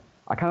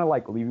I kind of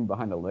like leaving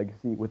behind a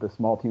legacy. With a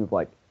small team of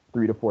like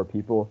 3 to 4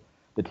 people,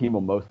 the team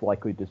will most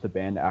likely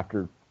disband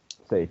after,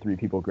 say, 3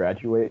 people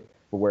graduate.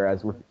 But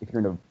whereas if you're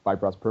in a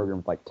Viperbots program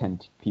with like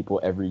 10 people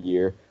every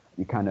year,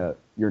 you kind of,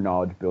 your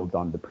knowledge builds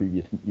on the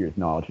previous year's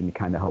knowledge, and it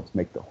kind of helps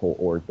make the whole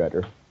org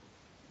better.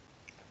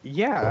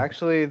 Yeah,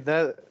 actually,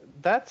 I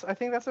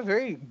think that's a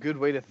very good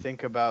way to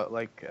think about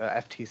like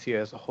FTC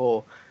as a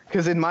whole.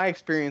 Because in my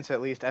experience,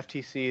 at least,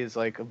 FTC is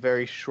like a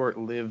very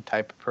short-lived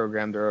type of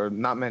program. There are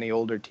not many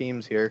older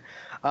teams here,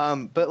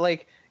 but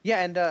like,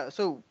 yeah, and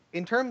so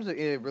in terms of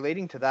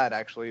relating to that,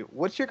 actually,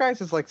 what's your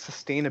guys' like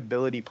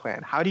sustainability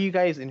plan? How do you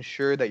guys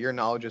ensure that your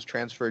knowledge is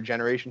transferred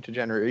generation to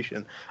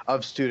generation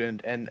of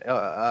student, and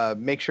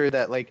make sure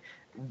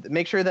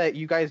that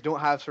you guys don't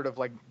have sort of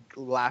like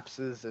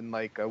lapses in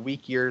like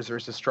weak years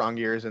versus strong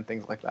years and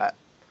things like that?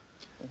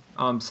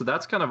 So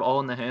that's kind of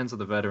all in the hands of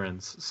the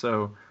veterans.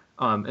 So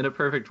in a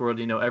perfect world,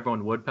 you know,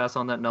 everyone would pass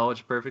on that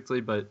knowledge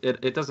perfectly, but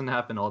it doesn't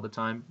happen all the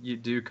time. You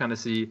do kind of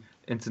see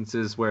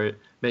instances where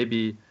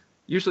maybe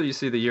usually you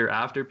see the year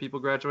after people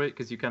graduate,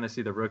 because you kind of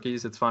see the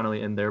rookies. It's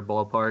finally in their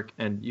ballpark,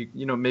 and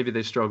you know, maybe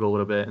they struggle a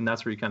little bit, and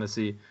that's where you kind of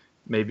see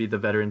maybe the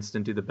veterans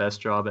didn't do the best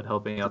job at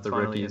helping out the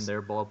rookies in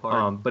their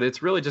ballpark. But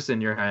it's really just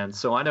in your hands.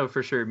 So I know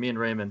for sure me and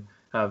Raymond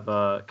have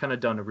kind of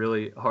done a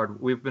really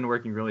hard. We've been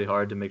working really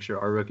hard to make sure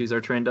our rookies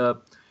are trained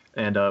up,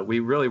 and we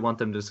really want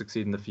them to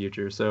succeed in the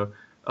future. So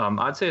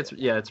I'd say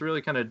it's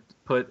really kind of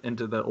put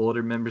into the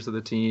older members of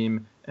the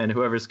team and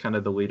whoever's kind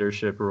of the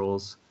leadership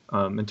roles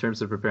in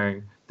terms of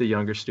preparing the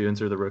younger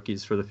students or the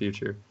rookies for the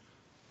future.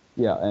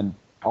 Yeah, and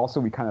also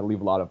we kind of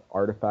leave a lot of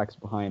artifacts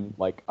behind.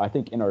 Like, I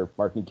think in our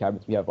marketing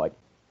cabinets we have like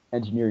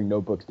engineering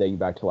notebooks dating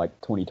back to like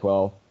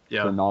 2012.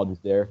 Yeah. So the knowledge is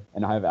there,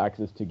 and I have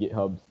access to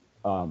GitHub's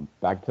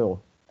back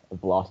till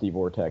Velocity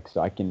Vortex, so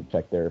I can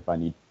check there if I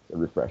need a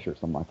refresher or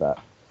something like that.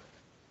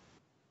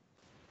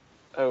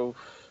 Oh.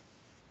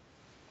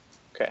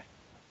 Okay.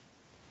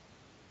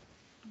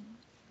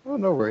 Oh,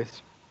 no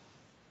worries.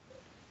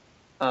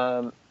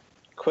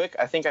 Quick,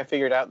 I think I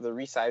figured out the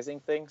resizing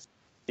things.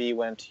 Be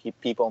when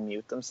people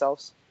mute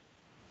themselves.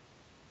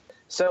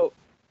 So,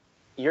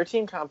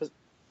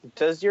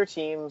 does your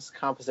team's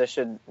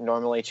composition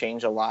normally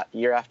change a lot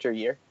year after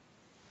year?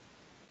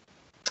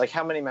 Like,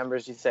 how many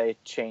members do you say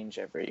change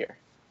every year?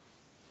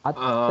 I'd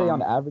say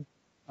on average,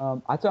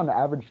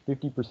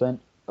 50%,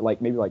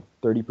 like maybe like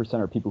 30%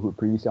 are people who were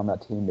previously on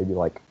that team. Maybe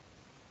like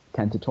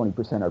 10 to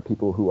 20% are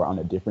people who are on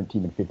a different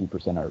team, and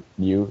 50% are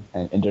new.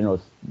 And in general,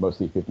 it's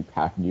mostly 50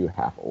 half new,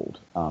 half old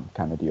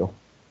kind of deal.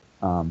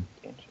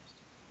 Interesting.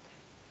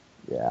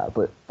 Yeah,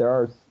 but there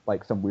are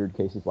like some weird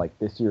cases. Like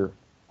this year,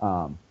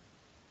 I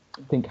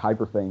think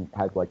Hyperfang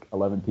has like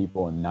 11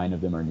 people, and 9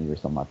 of them are new or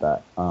something like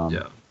that.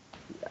 Yeah.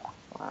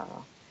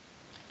 Wow.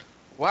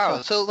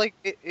 Wow. So, like,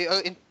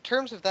 in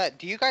terms of that,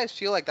 do you guys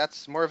feel like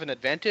that's more of an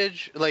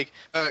advantage? Like,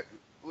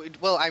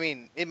 Well, I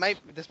mean,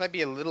 this might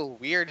be a little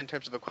weird in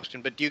terms of a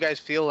question, but do you guys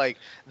feel like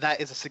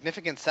that is a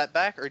significant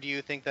setback, or do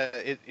you think that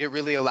it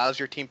really allows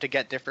your team to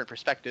get different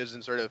perspectives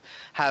and sort of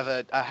have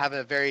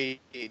a very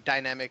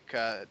dynamic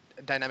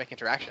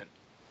interaction?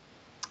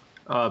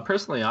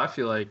 Personally, I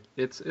feel like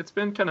it's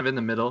been kind of in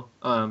the middle.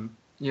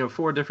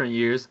 4 different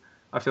years.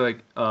 I feel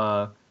like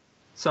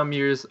some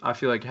years I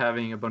feel like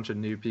having a bunch of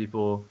new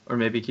people or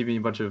maybe keeping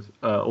a bunch of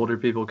older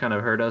people kind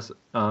of hurt us.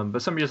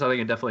 But some years I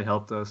think it definitely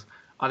helped us.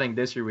 I think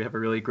this year we have a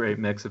really great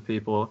mix of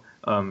people.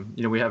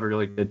 We have a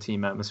really good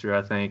team atmosphere.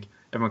 I think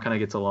everyone kind of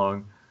gets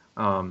along.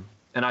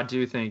 And I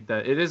do think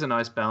that it is a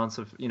nice balance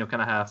of, kind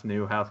of half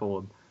new, half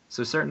old.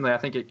 So certainly I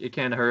think it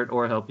can hurt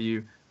or help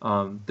you.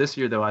 This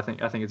year though, I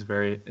think it's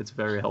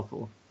very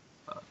helpful.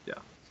 Yeah.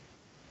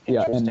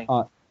 Yeah, and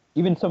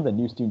even some of the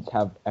new students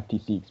have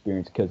FTC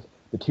experience because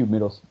the two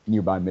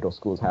nearby middle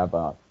schools have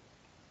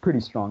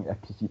pretty strong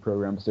FTC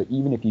programs. So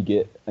even if you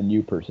get a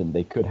new person,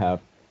 they could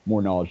have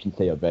more knowledge than,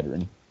 say, a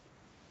veteran.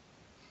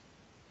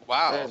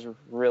 Wow. That is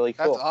really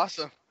cool. That's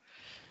awesome.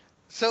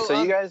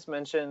 So you guys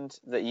mentioned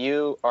that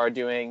you are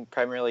doing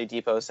primarily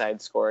depot side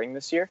scoring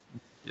this year.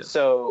 Yes.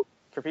 So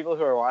for people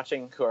who are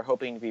watching who are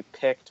hoping to be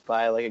picked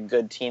by like a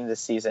good team this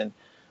season,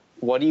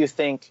 what do you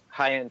think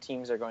high-end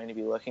teams are going to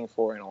be looking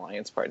for in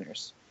alliance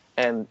partners?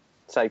 And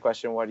side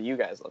question, what are you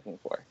guys looking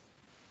for?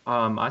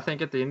 I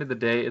think at the end of the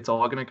day, it's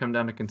all going to come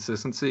down to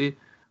consistency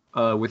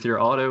with your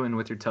auto and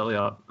with your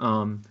teleop.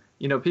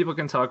 People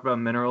can talk about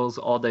minerals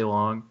all day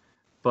long,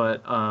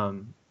 but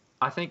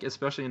I think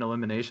especially in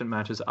elimination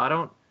matches, I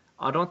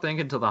don't think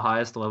until the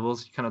highest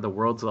levels, kind of the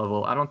world's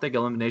level, I don't think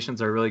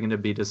eliminations are really going to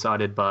be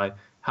decided by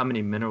how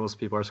many minerals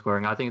people are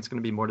scoring. I think it's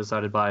going to be more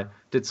decided by,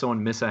 did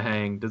someone miss a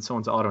hang? Did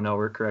someone's auto not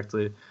work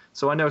correctly?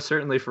 So I know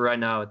certainly for right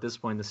now at this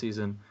point in the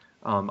season,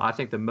 I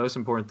think the most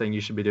important thing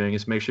you should be doing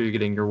is make sure you're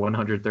getting your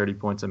 130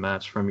 points a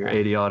match from your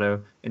 80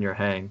 auto and your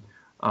hang.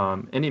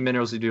 Any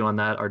minerals you do on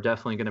that are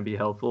definitely going to be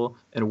helpful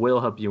and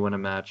will help you win a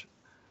match.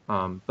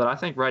 But I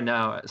think right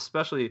now,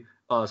 especially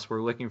us,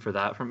 we're looking for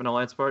that from an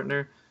alliance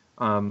partner.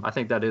 I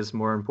think that is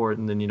more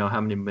important than,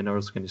 how many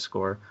minerals can you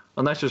score,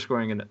 unless you're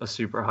scoring a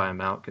super high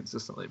amount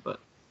consistently. But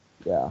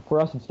yeah, for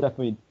us, it's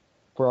definitely,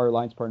 for our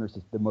alliance partners,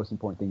 the most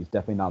important thing is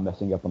definitely not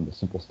messing up on the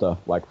simple stuff.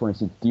 Like, for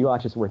instance,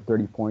 D-Latch is worth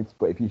 30 points,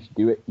 but if you should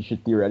do it, you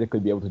should theoretically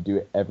be able to do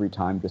it every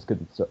time just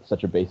because it's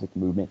such a basic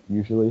movement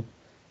usually.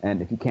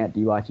 And if you can't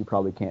D-Latch, you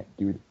probably can't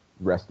do the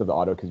rest of the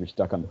auto because you're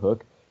stuck on the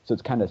hook. So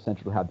it's kind of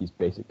essential to have these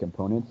basic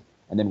components.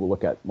 And then we'll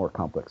look at more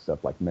complex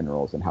stuff like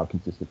minerals and how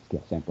consistent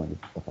sampling and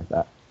stuff like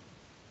that.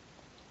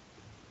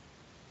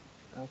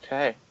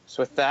 Okay,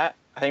 so with that,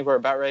 I think we're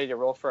about ready to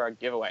roll for our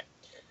giveaway.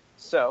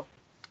 Start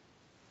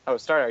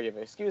our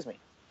giveaway, excuse me.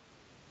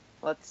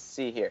 Let's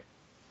see here.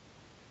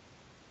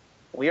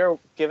 We are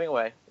giving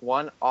away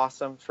one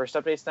awesome First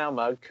Updates Now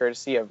mug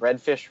courtesy of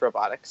Redfish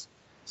Robotics.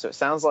 So it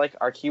sounds like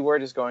our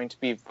keyword is going to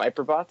be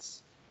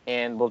Viperbots,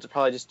 and we'll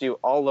probably just do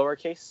all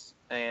lowercase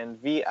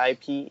and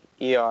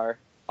VIPER,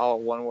 all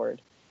one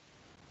word,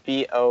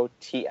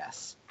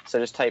 BOTS. So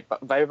just type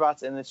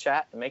Viperbots in the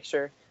chat and make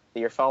sure that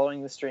you're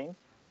following the stream.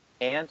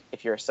 And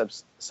if you're a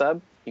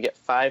sub, you get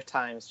 5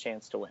 times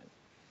chance to win.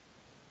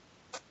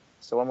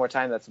 So one more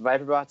time, that's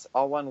Viperbots,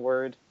 all one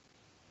word.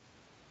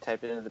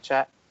 Type it into the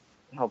chat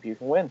and hope you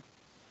can win.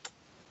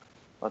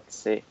 Let's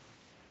see.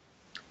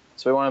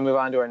 So we want to move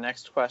on to our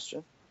next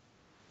question.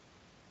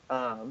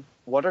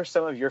 What are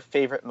some of your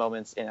favorite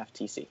moments in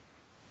FTC?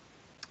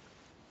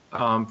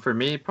 For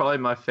me, probably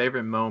my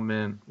favorite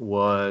moment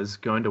was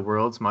going to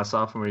Worlds my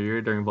sophomore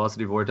year during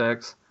Velocity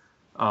Vortex.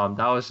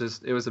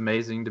 It was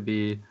amazing to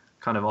be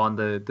kind of on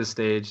the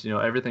stage.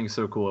 Everything's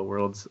so cool at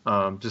Worlds.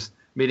 Just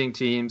meeting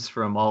teams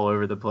from all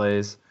over the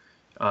place.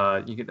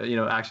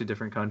 Actually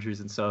different countries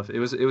and stuff. It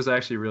was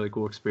actually a really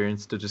cool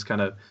experience to just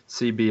kind of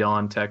see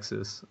beyond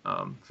Texas,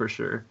 for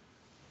sure.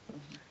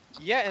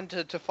 Yeah, and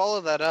to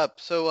follow that up,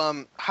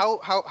 so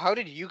how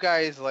did you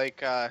guys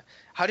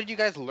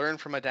learn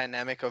from a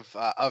dynamic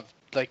of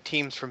like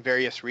teams from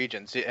various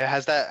regions?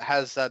 Has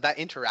that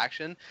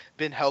interaction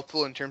been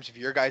helpful in terms of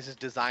your guys'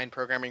 design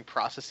programming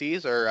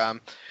processes, or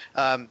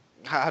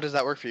how does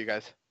that work for you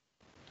guys?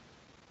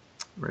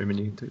 Raymond,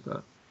 you can take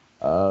that.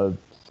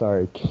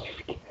 Sorry.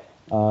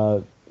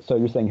 So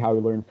you're saying how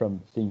we learn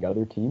from seeing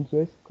other teams,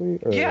 basically?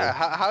 Or? Yeah.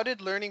 How did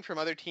learning from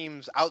other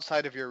teams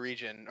outside of your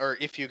region, or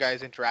if you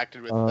guys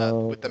interacted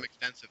with them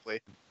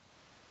extensively?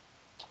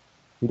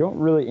 We don't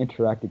really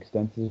interact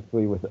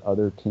extensively with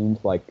other teams.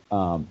 Like,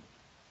 I'll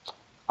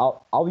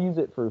use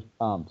it for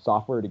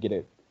software to get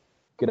a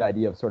good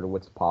idea of sort of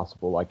what's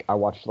possible. Like, I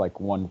watched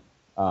one.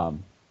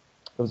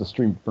 It was a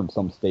stream from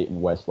some state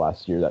in West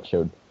last year that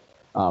showed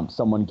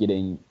someone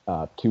getting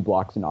 2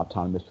 blocks in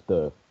autonomous with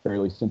a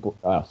fairly simple,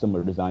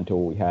 similar design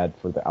tool we had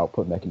for the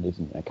output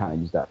mechanism, and I kind of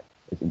used that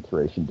as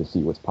inspiration to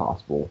see what's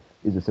possible.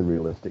 Is this a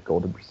realistic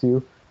goal to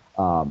pursue?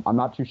 I'm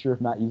not too sure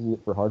if Matt uses it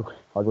for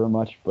hardware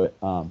much, but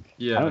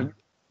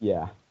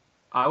yeah.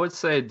 I would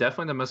say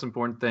definitely the most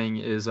important thing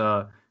is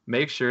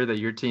make sure that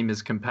your team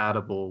is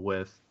compatible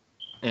with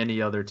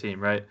any other team,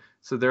 right?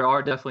 So there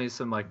are definitely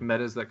some like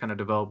metas that kind of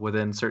develop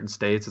within certain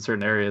states and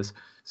certain areas.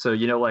 So,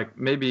 like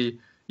maybe,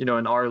 in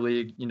our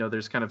league,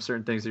 there's kind of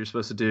certain things that you're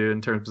supposed to do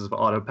in terms of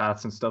auto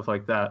paths and stuff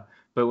like that.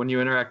 But when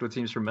you interact with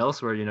teams from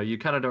elsewhere, you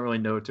kind of don't really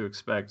know what to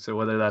expect. So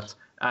whether that's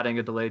adding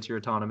a delay to your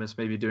autonomous,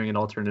 maybe doing an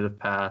alternative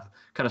path,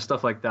 kind of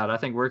stuff like that. I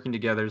think working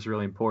together is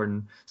really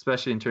important,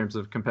 especially in terms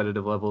of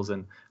competitive levels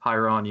and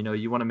higher on.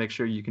 You want to make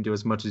sure you can do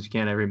as much as you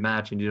can every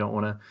match, and you don't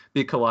want to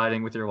be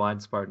colliding with your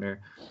alliance partner.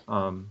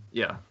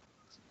 Yeah.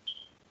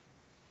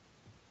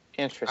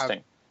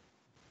 Interesting.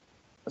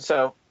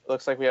 So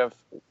looks like we have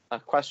a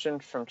question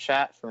from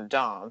chat from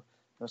Dom.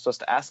 I'm supposed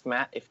to ask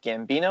Matt if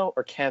Gambino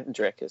or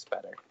Kendrick is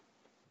better.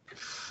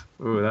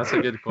 Ooh, that's a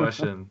good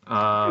question.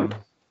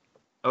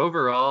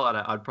 Overall,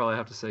 I'd probably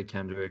have to say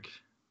Kendrick.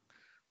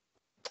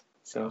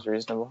 Seems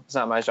reasonable. It's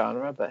not my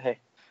genre, but hey.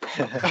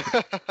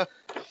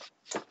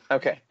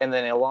 Okay, and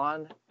then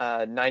Elon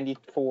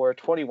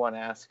 9421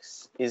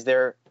 asks, is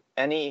there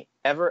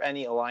ever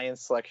any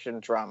alliance selection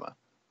drama,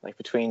 like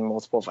between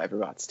multiple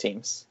Viperbots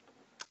teams?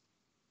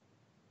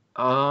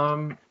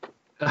 I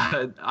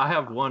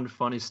have one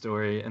funny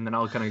story, and then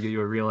I'll kind of give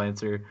you a real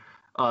answer.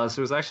 So it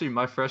was actually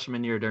my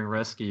freshman year during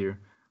rescue.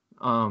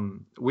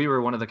 We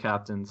were one of the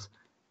captains,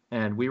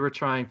 and we were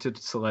trying to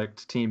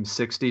select team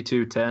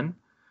 6210,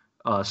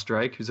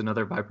 Strike, who's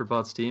another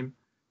Viperbots team.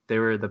 They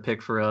were the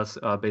pick for us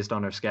based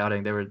on our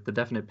scouting. They were the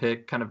definite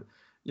pick. Kind of,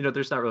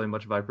 there's not really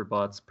much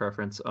Viperbots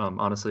preference,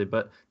 honestly,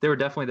 but they were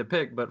definitely the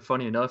pick. But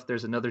funny enough,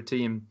 there's another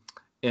team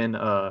in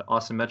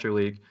Austin Metro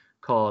League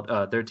called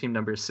their team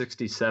number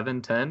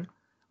 6710,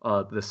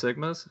 the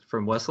Sigmas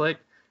from Westlake.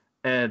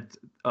 And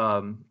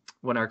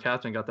when our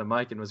captain got the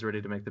mic and was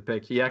ready to make the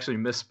pick, he actually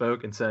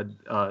misspoke and said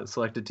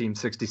selected team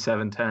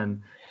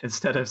 6710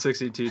 instead of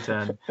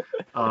 6210.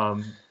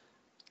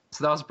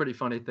 So that was a pretty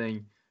funny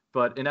thing.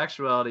 But in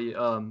actuality,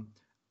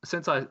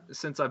 since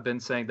I've been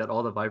saying that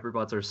all the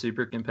Viperbots are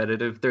super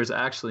competitive, there's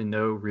actually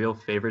no real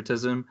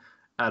favoritism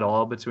at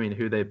all between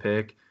who they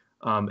pick.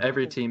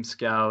 Every team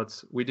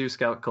scouts. We do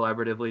scout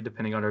collaboratively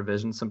depending on our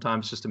vision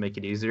sometimes just to make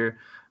it easier.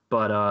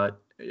 But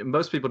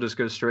most people just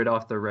go straight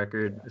off the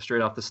record,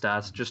 straight off the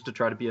stats, just to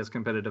try to be as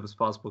competitive as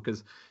possible.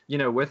 Because,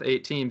 with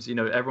 8 teams,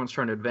 everyone's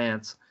trying to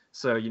advance.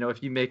 So,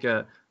 if you make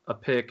a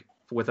pick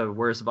with a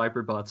worse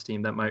Viperbots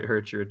team, that might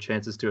hurt your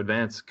chances to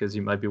advance because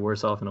you might be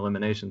worse off in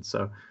elimination.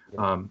 So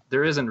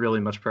there isn't really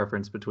much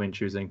preference between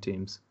choosing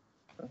teams.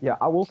 Yeah,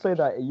 I will say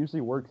that it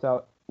usually works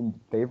out in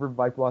favor of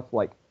Viperbots.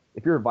 Like,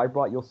 if you're a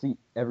Viperbot, you'll see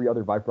every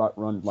other Viperbot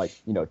run,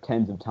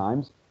 tens of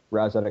times.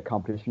 Whereas at a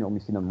competition, you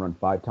only see them run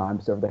 5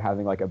 times. So if they're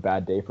having, a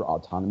bad day for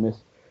autonomous,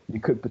 you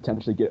could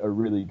potentially get a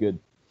really good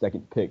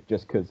second pick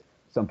just because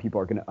some people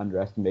are going to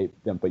underestimate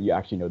them, but you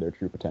actually know their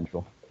true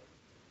potential.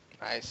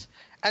 Nice.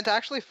 And to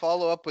actually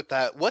follow up with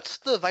that, what's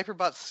the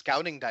Viperbot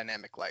scouting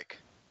dynamic like?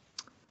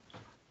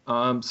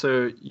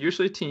 So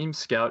usually teams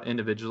scout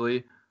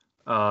individually.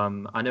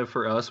 I know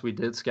for us, we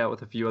did scout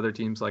with a few other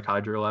teams like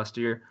Hydra last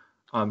year.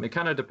 It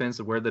kind of depends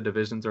on where the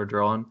divisions are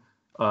drawn.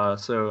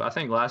 So I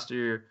think last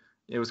year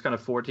it was kind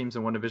of 4 teams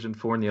in one division,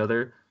 4 in the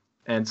other.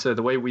 And so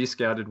the way we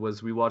scouted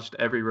was we watched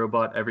every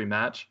robot every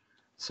match.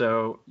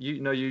 So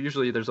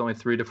usually there's only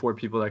 3 to 4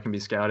 people that can be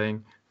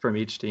scouting from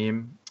each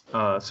team.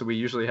 So we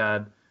usually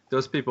had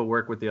those people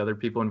work with the other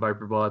people in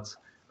Viperbots.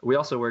 We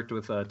also worked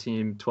with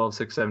team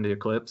 12670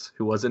 Eclipse,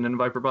 who wasn't in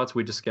Viperbots.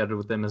 We just scouted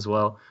with them as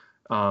well.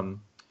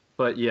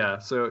 But yeah,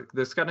 so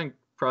the scouting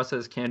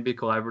process can be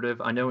collaborative.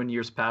 I know in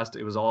years past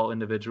it was all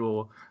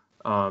individual.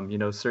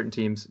 Certain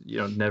teams,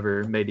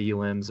 never made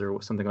elims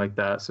or something like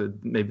that, so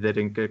maybe they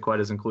didn't get quite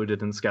as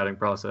included in the scouting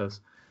process.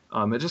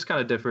 It just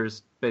kind of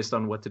differs based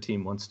on what the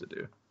team wants to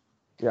do.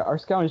 Yeah, our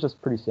scouting is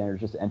just pretty standard,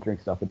 just entering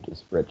stuff into a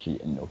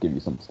spreadsheet, and it'll give you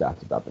some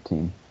stats about the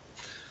team.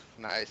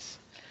 Nice.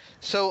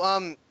 So,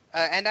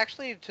 and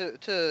actually,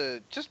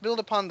 to just build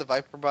upon the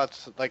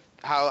Viperbots, like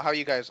how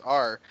you guys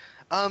are,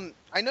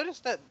 I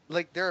noticed that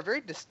there are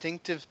very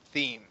distinctive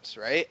themes,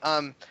 right?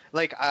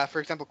 For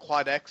example,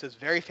 Quad X is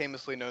very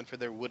famously known for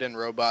their wooden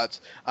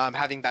robots,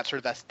 having that sort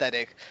of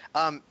aesthetic.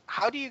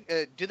 How do you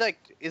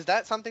is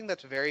that something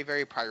that's very,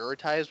 very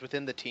prioritized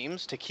within the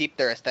teams to keep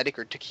their aesthetic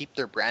or to keep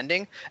their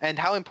branding? And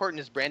how important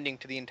is branding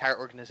to the entire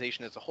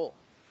organization as a whole?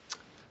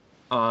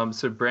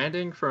 So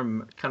branding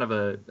from kind of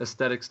a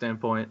aesthetic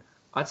standpoint,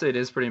 I'd say it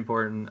is pretty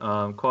important.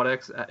 Quad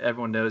X,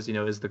 everyone knows,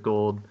 is the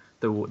gold,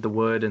 the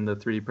wood, and the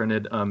 3D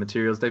printed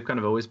materials. They've kind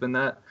of always been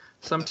that.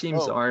 Some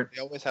teams aren't.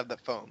 They always have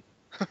that foam.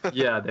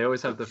 Yeah, they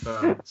always have the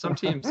foam. Some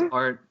teams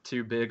aren't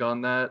too big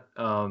on that.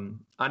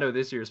 I know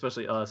this year,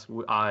 especially us,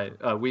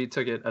 we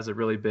took it as a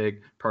really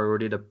big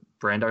priority to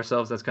brand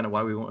ourselves. That's kind of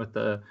why we went with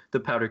the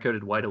powder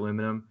coated white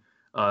aluminum.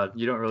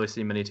 You don't really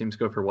see many teams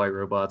go for white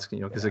robots,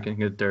 because it can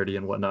get dirty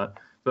and whatnot.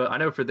 But I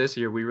know for this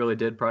year, we really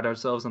did pride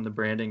ourselves on the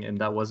branding, and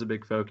that was a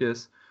big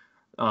focus.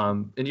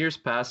 In years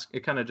past,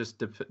 it kind of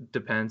just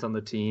depends on the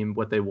team,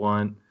 what they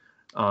want.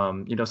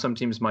 Some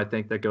teams might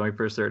think that going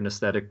for a certain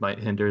aesthetic might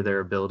hinder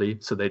their ability,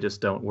 so they just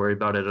don't worry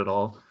about it at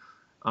all.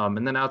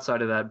 And then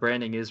outside of that,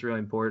 branding is really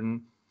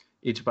important.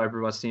 Each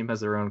Viperbots team has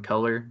their own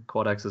color.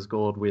 Quad X is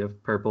gold. We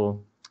have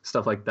purple.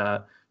 stuff like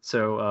that.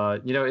 So,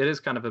 it is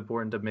kind of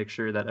important to make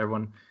sure that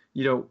everyone,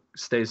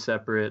 stays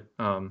separate.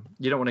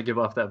 You don't want to give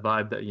off that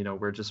vibe that,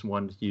 we're just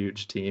one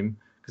huge team,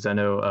 because I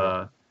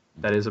know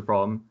that is a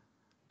problem.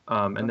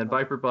 And then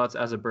Viperbots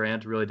as a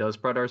brand really does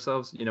pride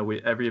ourselves.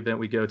 Every event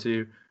we go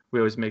to, we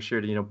always make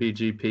sure to,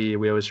 BGP.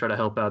 We always try to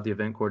help out the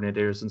event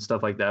coordinators and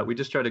stuff like that. We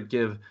just try to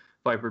give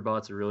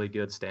Viperbots a really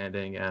good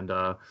standing, and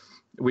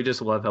we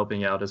just love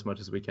helping out as much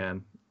as we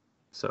can.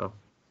 So.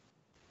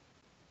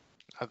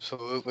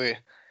 Absolutely.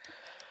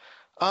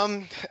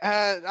 I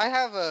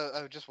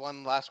have just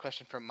one last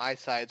question from my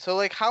side. So,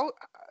 like, how,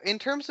 in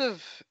terms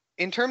of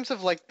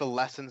like the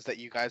lessons that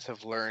you guys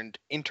have learned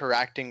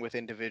interacting with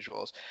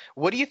individuals,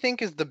 what do you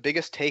think is the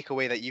biggest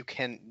takeaway that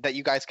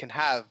you guys can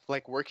have,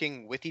 like,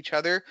 working with each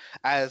other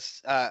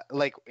as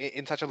like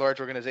in such a large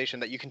organization,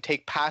 that you can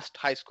take past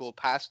high school,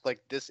 past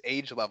like this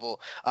age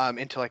level,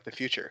 into like the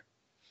future?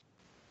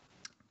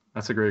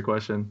 That's a great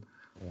question.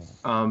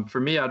 Yeah. For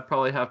me, I'd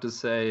probably have to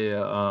say,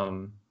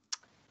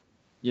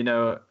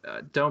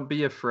 don't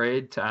be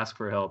afraid to ask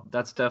for help.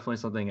 That's definitely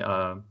something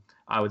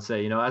I would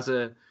say.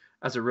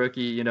 As a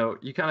rookie,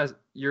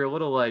 you're a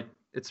little like,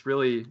 it's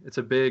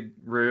a big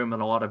room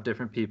and a lot of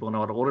different people and a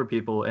lot of older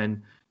people,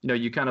 and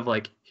you kind of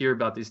like hear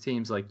about these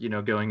teams, like,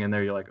 going in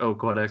there, you're like, oh,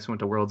 Quadex went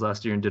to Worlds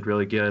last year and did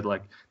really good,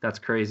 like, that's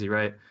crazy,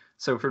 right?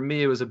 So for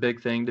me, it was a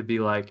big thing to be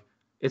like,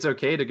 it's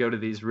okay to go to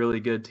these really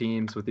good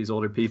teams with these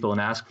older people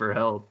and ask for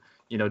help.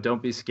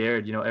 Don't be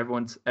scared.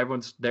 Everyone's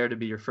there to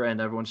be your friend.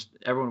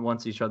 Everyone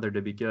wants each other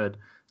to be good.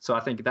 So I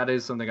think that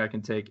is something I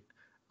can take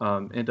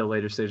into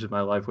later stages of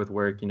my life with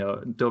work.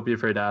 Don't be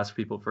afraid to ask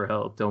people for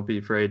help. Don't be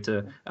afraid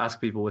to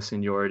ask people with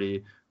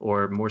seniority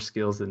or more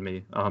skills than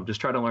me. Just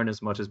try to learn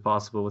as much as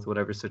possible with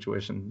whatever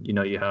situation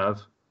you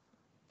have.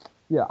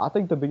 Yeah, I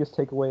think the biggest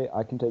takeaway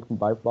I can take from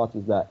Viperbots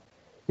is that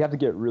you have to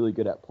get really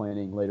good at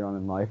planning later on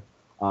in life.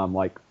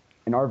 Like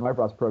in our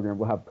Viperbots program,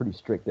 we'll have pretty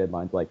strict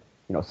deadlines. Like,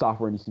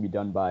 software needs to be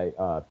done by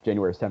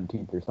January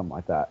 17th or something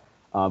like that.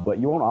 But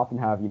you won't often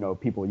have,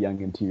 people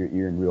yelling into your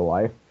ear in real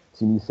life.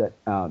 So you need to set,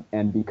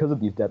 and because of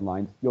these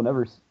deadlines,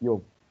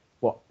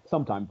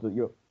 sometimes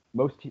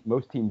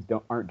most teams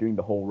aren't doing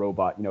the whole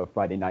robot,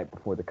 Friday night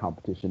before the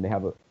competition.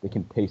 They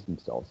can pace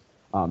themselves.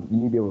 You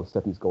need to be able to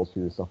set these goals for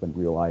yourself in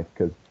real life,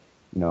 because,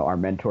 our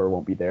mentor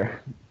won't be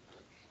there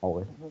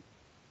always.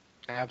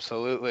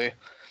 Absolutely.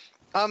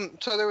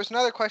 So there was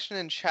another question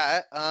in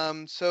chat.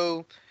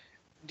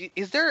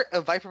 Is there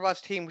a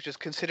Viperbots team which is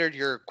considered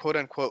your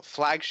quote-unquote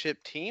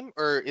flagship team,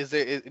 or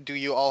do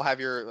you all have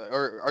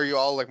or are you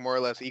all like more or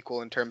less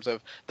equal in terms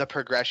of the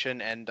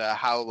progression and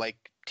how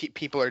like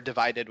people are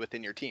divided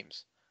within your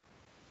teams?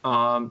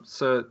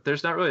 So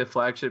there's not really a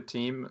flagship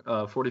team.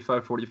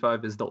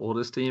 4545 is the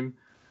oldest team,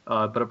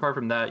 but apart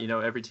from that,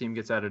 every team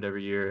gets added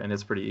every year, and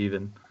it's pretty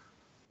even.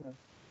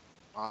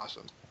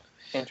 Awesome.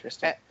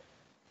 Interesting.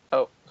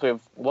 Oh, so we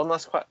have one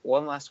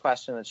last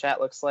question in the chat.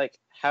 Looks like,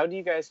 how do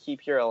you guys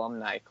keep your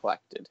alumni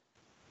connected?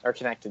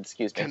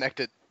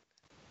 Connected.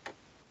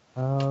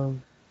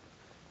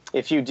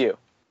 If you do.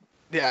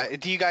 Yeah.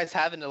 Do you guys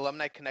have an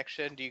alumni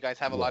connection? Do you guys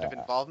have a lot of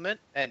involvement?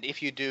 And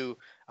if you do,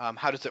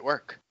 how does it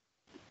work?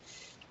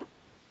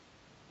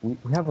 We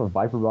have a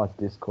Viperbots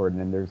Discord,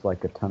 and there's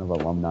like a ton of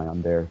alumni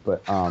on there.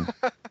 But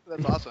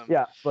that's awesome.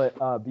 Yeah,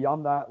 but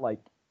beyond that, like,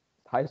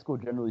 high school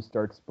generally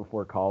starts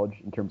before college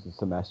in terms of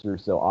semester,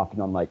 so often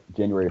on like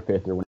January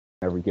 5th or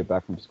whenever we get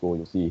back from school,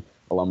 you'll see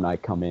alumni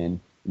come in,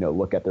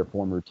 look at their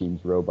former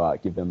team's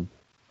robot, give them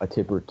a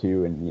tip or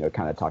two, and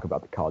kind of talk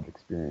about the college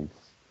experience.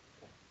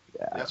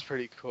 Yeah. That's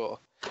pretty cool.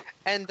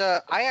 And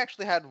I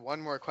actually had one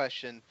more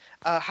question.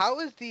 How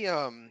is the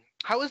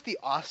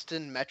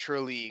Austin Metro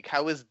League?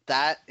 How is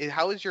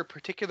your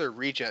particular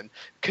region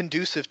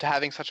conducive to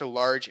having such a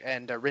large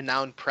and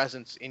renowned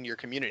presence in your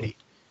community?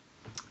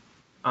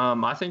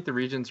 I think the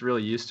region's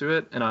really used to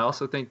it, and I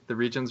also think the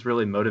region's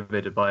really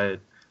motivated by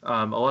it.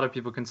 A lot of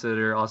people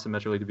consider Austin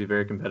Metro League to be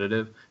very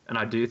competitive, and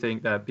I do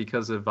think that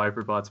because of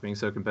Viperbots being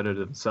so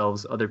competitive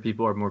themselves, other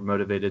people are more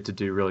motivated to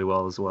do really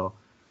well as well.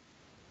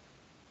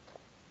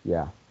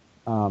 Yeah,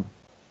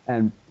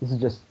 and this is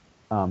just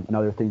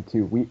another thing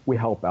too. We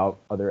help out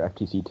other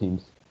FTC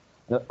teams,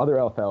 other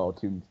FLL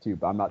teams too,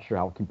 but I'm not sure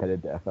how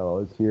competitive the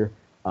FLL is here.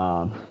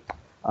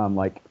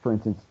 Like, for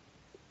instance,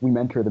 we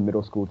mentor the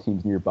middle school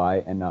teams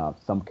nearby, and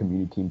some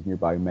community teams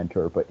nearby we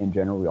mentor, but in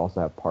general, we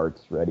also have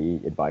parts ready,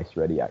 advice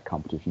ready at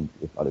competitions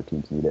if other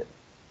teams need it.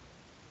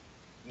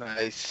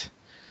 Nice.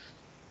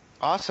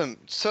 Awesome.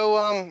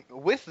 So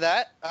with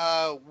that,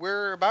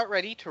 we're about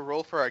ready to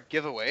roll for our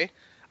giveaway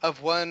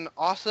of one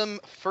awesome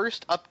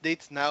First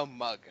Updates Now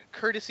mug,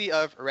 courtesy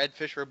of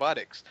Redfish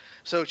Robotics.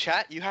 So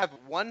chat, you have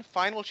one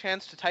final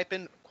chance to type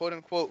in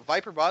quote-unquote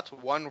Viperbots,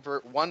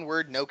 one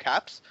word, no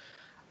caps.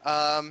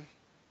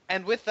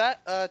 And with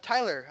that,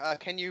 Tyler,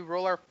 can you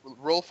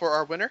roll for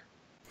our winner?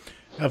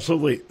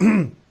 Absolutely.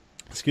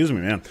 Excuse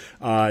me,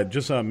 man.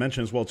 Just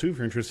mention as well, too, if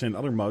you're interested in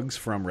other mugs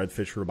from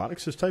Redfish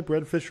Robotics, just type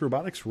Redfish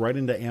Robotics right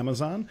into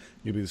Amazon.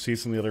 You'll be able to see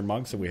some of the other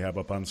mugs that we have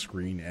up on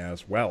screen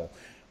as well.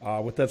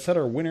 With that said,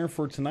 our winner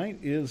for tonight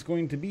is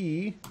going to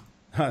be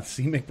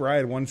C.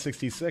 McBride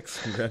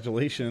 166.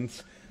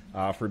 Congratulations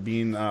for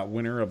being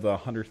winner of the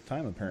 100th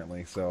time,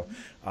 apparently. So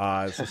C.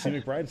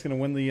 McBride is going to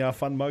win the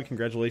Fun Mug.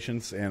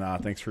 Congratulations,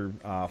 and thanks for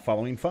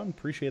following Fun.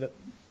 Appreciate it.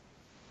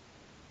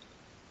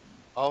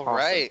 All Awesome.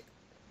 right.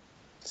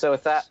 So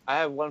with that, I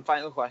have one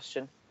final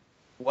question.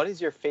 What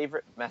is your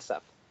favorite mess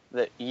up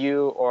that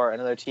you or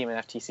another team in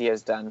FTC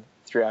has done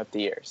throughout the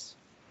years?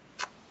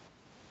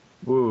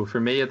 Ooh, for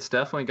me, it's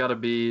definitely got to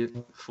be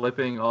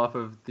flipping off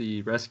of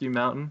the rescue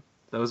mountain.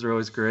 Those are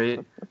always great.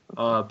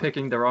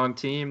 Picking the wrong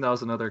team, that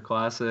was another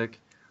classic.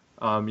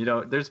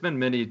 There's been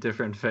many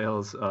different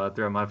fails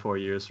throughout my 4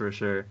 years for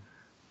sure.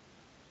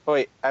 Oh,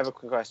 wait, I have a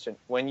quick question.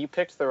 When you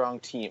picked the wrong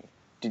team,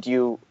 did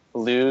you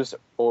lose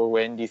or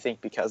win, do you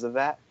think, because of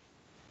that?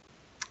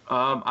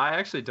 I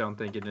actually don't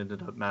think it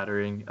ended up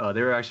mattering.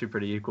 They were actually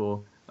pretty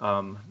equal.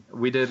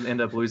 We did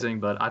end up losing,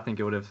 but I think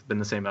it would have been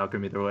the same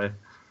outcome either way.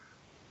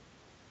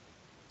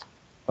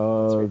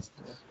 It's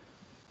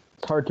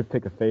hard to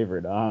pick a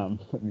favorite.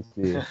 Let me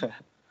see.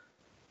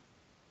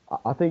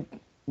 I think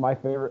my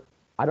favorite,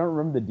 I don't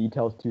remember the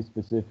details too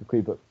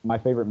specifically, but my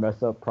favorite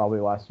mess up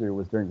probably last year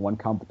was during one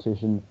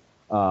competition.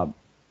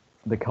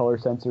 The color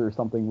sensor or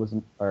something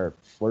wasn't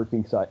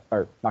working, not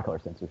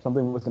color sensor,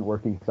 something wasn't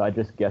working, so I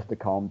just guessed a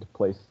column to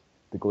place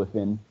the glyph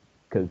in,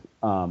 and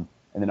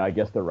then I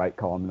guessed the right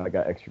column, and I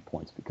got extra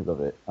points because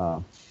of it.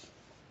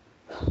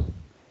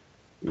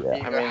 Yeah.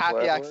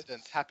 Happy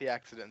accidents. Happy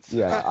accidents.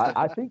 Yeah,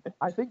 I think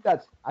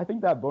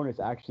that bonus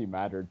actually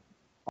mattered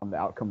on the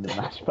outcome of the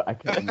match, but I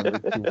can't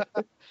remember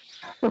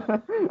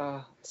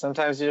too.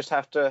 Sometimes you just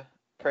have to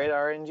pray to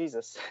our in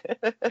Jesus.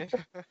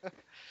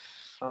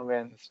 Oh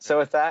man. So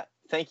with that,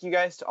 thank you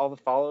guys to all the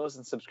follows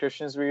and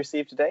subscriptions we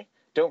received today.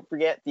 Don't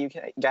forget that you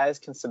guys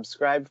can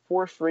subscribe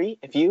for free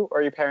if you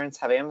or your parents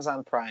have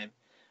Amazon Prime.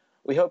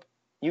 We hope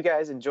you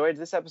guys enjoyed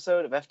this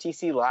episode of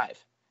FTC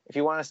Live. If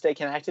you want to stay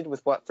connected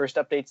with what First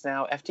Updates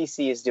Now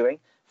FTC is doing,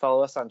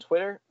 follow us on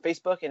Twitter,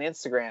 Facebook, and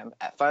Instagram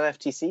at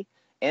FunFTC,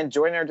 and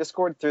join our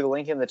Discord through the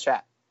link in the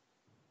chat.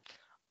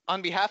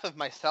 On behalf of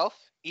myself,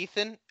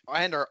 Ethan,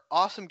 and our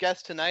awesome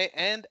guest tonight,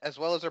 and as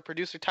well as our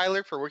producer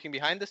Tyler for working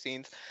behind the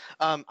scenes,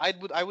 I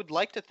would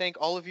like to thank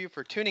all of you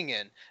for tuning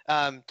in.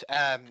 And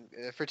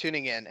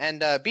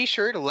be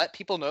sure to let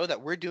people know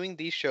that we're doing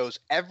these shows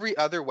every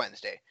other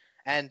Wednesday.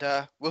 And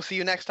we'll see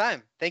you next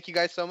time. Thank you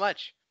guys so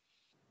much.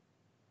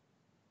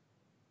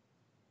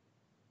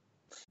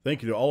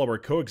 Thank you to all of our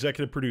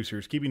co-executive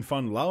producers, keeping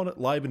fun loud,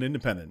 live, and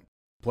independent.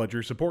 Pledge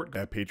your support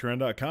at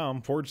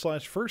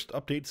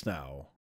patreon.com/firstupdatesnow.